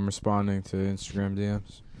 sorry. I'm responding to Instagram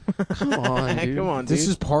DMs. Come on, dude. Come on, dude. This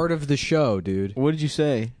is part of the show, dude. What did you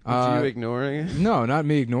say? Were you ignoring it? No, not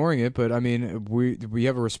me ignoring it, but I mean, we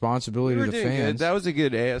have a responsibility You were to the doing fans. good. That was a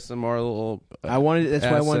good ASMR little. That's why I wanted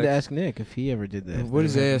to sex. ask Nick if he ever did that. What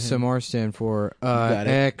does ASMR stand for? got it.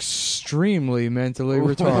 Extremely mentally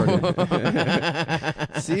retarded.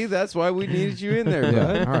 See, that's why we needed you in there, Yeah.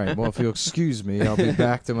 bud. All right. Well, if you'll excuse me, I'll be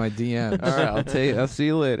back to my DMs. All right, I'll see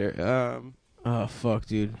you later. Oh, fuck,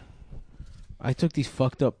 dude. I took these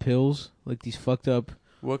fucked up pills. Like these fucked up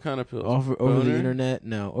What kind of pills? over the Boner? internet.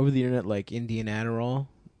 No, over the internet, like Indian Adderall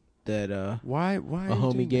that Why? a are you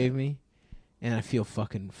homie doing gave me. And I feel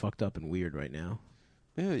fucking fucked up and weird right now.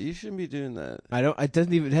 that? Yeah, you shouldn't be doing that.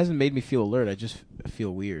 It hasn't made me feel alert. I just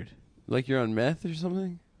feel weird. Like you're on meth or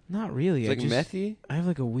something? Not really. It's like methy. I have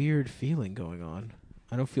like a weird feeling going on.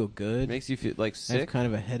 I don't feel good. Makes you feel like I have sick, kind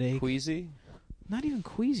of a headache. queasy. Not even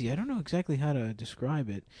queasy. I don't know exactly how to describe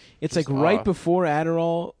it. It's Just like right off. before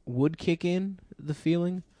Adderall would kick in, the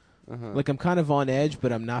feeling. Like I'm kind of on edge,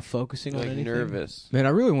 but I'm not focusing on Like anything. nervous. Man, I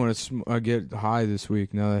really want to get high this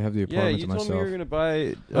week now that I have the Yeah, apartment you to told me you were myself. gonna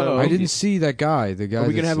buy. Uh-oh. I didn't see that guy. The guy. Are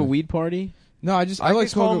we gonna that's have a the- weed party? No, I I like can call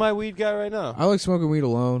smoking. my weed guy right now. I like smoking weed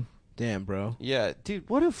alone. Damn, bro. Yeah, dude,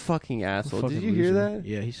 what a fucking asshole! Fucking Did you hear loser. that,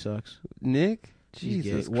 Yeah, he sucks. Nick? He's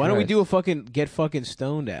Jesus, gay. Why don't we do a Christ. fucking get fucking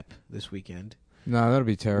stoned app this weekend? No, that'll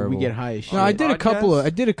be Where terrible. we get high as shit. No, I did a couple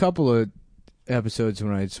Podcast? of episodes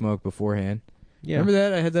when I had smoked beforehand. Yeah. Remember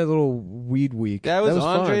that? I had that little weed week. That was was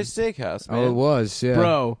fun. Andre's Steakhouse, man. Oh, it was. Yeah,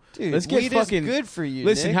 Bro, Dude, let's get weed fucking. is good for you.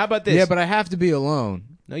 Listen, Nick. how about this? Yeah, but I have to be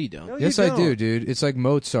alone. no, you don't. No, Yes, you I do, don't. dude. It's like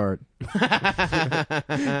Mozart. It's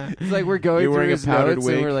like we're going You're through wearing a his powdered notes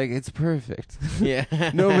wig. and we're like, it's perfect. Yeah.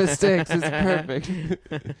 No mistakes. It's perfect.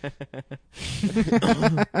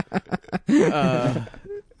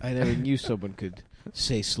 I never knew someone could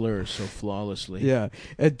say slurs so flawlessly. Yeah,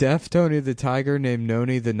 a deaf Tony the Tiger named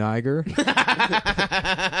Noni the Niger.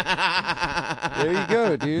 There you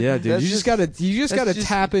go, dude. Yeah, dude. That's You just gotta that's just-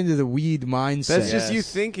 tap into the weed mindset. That's just you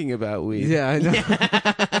Yes. thinking about weed. Yeah, I know.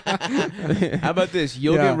 How about this?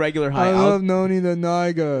 You'll Yeah. get regular high. I I'll- love Noni the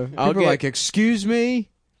Niger. I'll People are get- like, excuse me?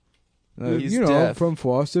 He's You know, deaf. from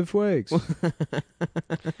Frosted Flakes.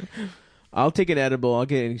 I'll take an edible. I'll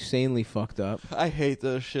get insanely fucked up. I hate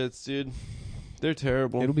those shits, dude. They're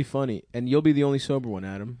terrible. It'll be funny, and you'll be the only sober one,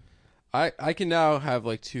 Adam. I can now have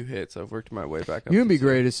like 2 hits. I've worked my way back up. You know what'd to be 2.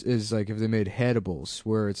 great is like if they made edibles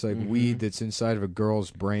where it's like Mhm. weed that's inside of a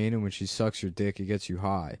girl's brain, and when she sucks your dick, it gets you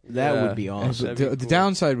high. That Yeah. would be And awesome. That'd the, be the cool.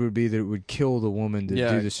 downside would be that it would kill the woman to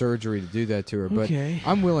Yeah. do the surgery to do that to her. But Okay.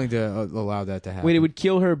 I'm willing to allow that to happen. Wait, it would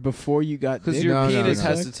kill her before you got Because dick? your No, no, penis no.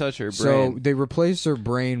 has to touch her So brain. they replace her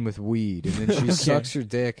brain with weed, and then she Okay. sucks your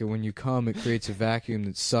dick, and when you come, it creates a vacuum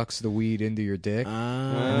that sucks the weed into your dick,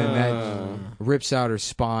 Ah. and then that rips out her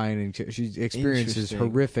spine, and she experiences Interesting.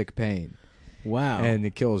 horrific pain, Wow. and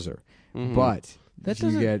it kills her. Mhm. But That you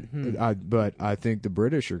doesn't- get, but I think the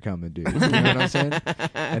British are coming, dude. You know what I'm saying?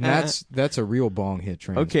 And that's a real bong hit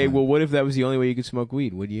transplant. Okay, well, what if that was the only way you could smoke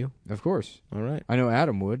weed? Would you? of course, All right. I know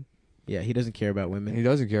Adam would. Yeah, he doesn't care about women. He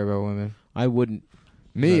doesn't care about women. I wouldn't.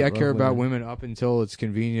 Me, I I care love about women. women up until it's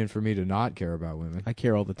convenient for me to not care about women. I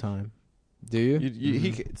care all the time. Do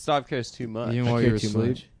you? Stop cares too much. Even I while care you're too asleep.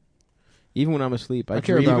 much. Even when I'm asleep, I I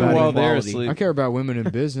care dream about about women while they're equality. asleep. I care about women in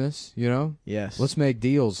business. You know, Yes. let's make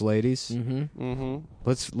deals, ladies. Mm-hmm.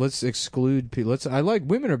 Mm-hmm. Let's exclude people. I like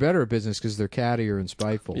women are better at business because they're cattier and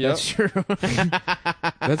spiteful. Yep. That's true.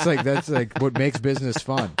 That's like what makes business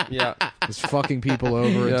fun. Yeah. Just fucking people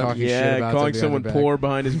over and talking shit Yeah, about calling them someone behind their poor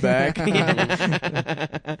behind his back.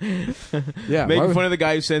 back. Yeah, Making fun of the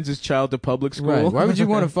guy who sends his child to public school. Right. Why would you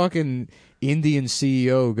want a fucking Indian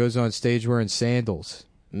CEO who goes on stage wearing sandals?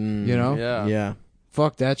 You know? Yeah. Yeah,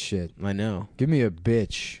 Fuck that shit. I know. Give me a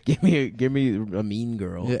bitch. Give me a mean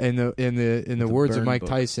girl. Yeah, in the words of burn Mike book.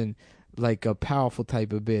 Tyson, like a powerful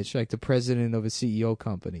type of bitch, like the president of a CEO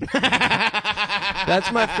company.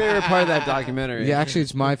 That's my favorite part of that documentary. Yeah, actually,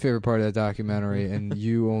 it's my favorite part of that documentary, and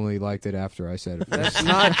you only liked it after I said it first. That's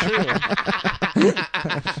not true.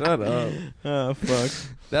 Shut up. Oh fuck.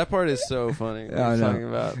 That part is so funny. What I are you know. talking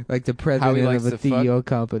about? Like the How he president likes of a to fuck. CEO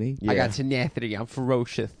company. Yeah. I got tenacity. I'm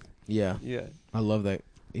ferocious. Yeah, Yeah. I love that.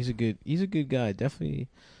 He's a good guy. Definitely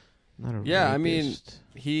not a Yeah, I mean, rapist.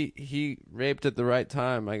 he raped at the right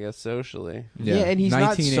time, I guess, socially. Yeah, and he's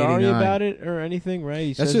not sorry 1989. about it or anything, right?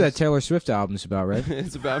 He That's says what that it's- Taylor Swift album's about, right?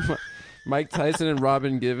 It's about Mike Tyson and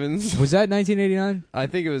Robin Givens. Was that 1989? I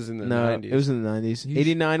think it was in the No, 90s. it was in the 90s. He's-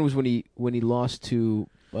 89 was when he lost to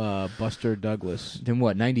Buster Douglas. Then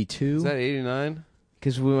what, 92? Is that 89?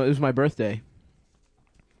 Because it was my birthday.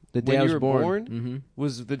 The day When I you was were born. born? Mm-hmm.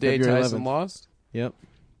 Was the day February Tyson 11th. lost? Yep.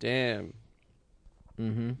 Damn.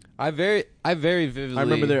 Mm-hmm. I very vividly. I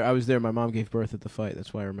remember there. I was there. My mom gave birth at the fight.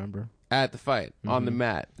 That's why I remember. at the fight on the Mhm.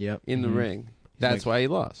 mat Yep. in the Mhm. ring. That's like- why he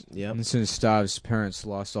lost. Yep. And as soon as Stav's parents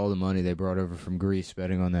lost all the money they brought over from Greece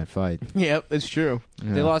betting on that fight. Yep. It's true.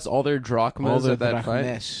 Yeah. They lost all their drachmas at that fight.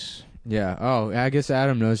 drachmas. Yeah. Oh, I guess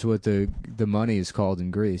Adam knows what the money is called in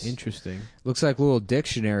Greece. Interesting. Looks like little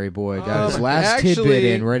dictionary boy got his Um, last tidbit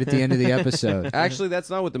actually- in right at the end of the episode. Actually, that's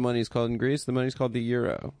not what the money's called in Greece. The money's called the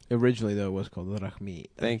euro. Originally, though, it was called drachmi.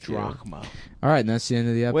 Thank you. Drachma. All right, and that's the end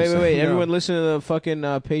of the episode. Wait. No. Everyone listen to the fucking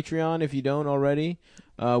Patreon if you don't already.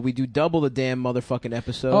 We do double the damn motherfucking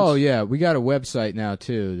episodes. Oh yeah, we got a website now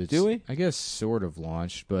too. That's, Do we? I guess sort of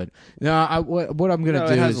launched, but no. What I'm gonna No,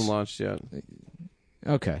 do it is hasn't launched yet.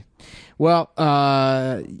 okay. Well,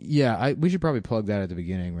 yeah, we should probably plug that at the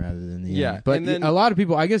beginning rather than the Yeah, end. But and then- a lot of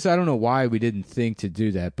people, I guess, I don't know why we didn't think to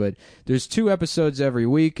do that, but there's 2 episodes every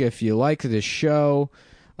week. If you like the show,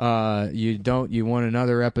 you want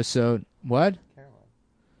another episode. What?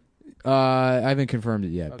 I haven't confirmed it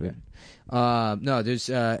yet, Okay. but no, there's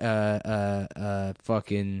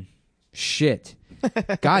fucking shit.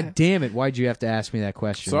 God damn it! Why'd you have to ask me that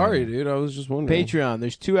question? Sorry, right now? dude. I was just wondering. Patreon.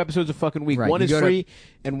 There's 2 episodes a fucking week. Right, One you is go to- free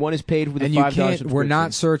and one is paid with And a you $5 can't. subscription. We're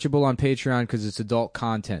not searchable on Patreon because it's adult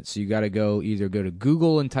content. So you got to either go to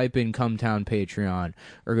Google and type in Cumtown Patreon,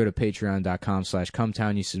 or go to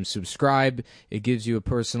patreon.com/Cumtown. You subscribe. It gives you a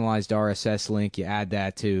personalized RSS link. You add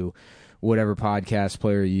that to whatever podcast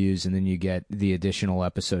player you use, and then you get the additional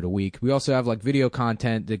episode a week. We also have like video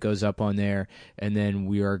content that goes up on there, and then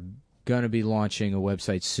we are going to be launching a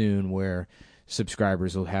website soon where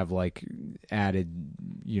subscribers will have like added,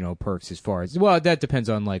 perks as far as, well, that depends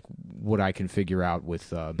on like what I can figure out with.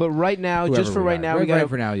 But right now, whoever just for we right got. now, Right- we got right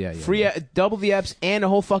for now, yeah, free yeah. double the apps and a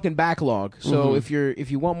whole fucking backlog. So Mhm.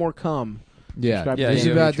 if you want more, come. Yeah, subscribe to there's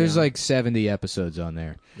the about Patreon. there's like 70 episodes on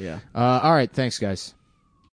there. Yeah. All right, thanks guys.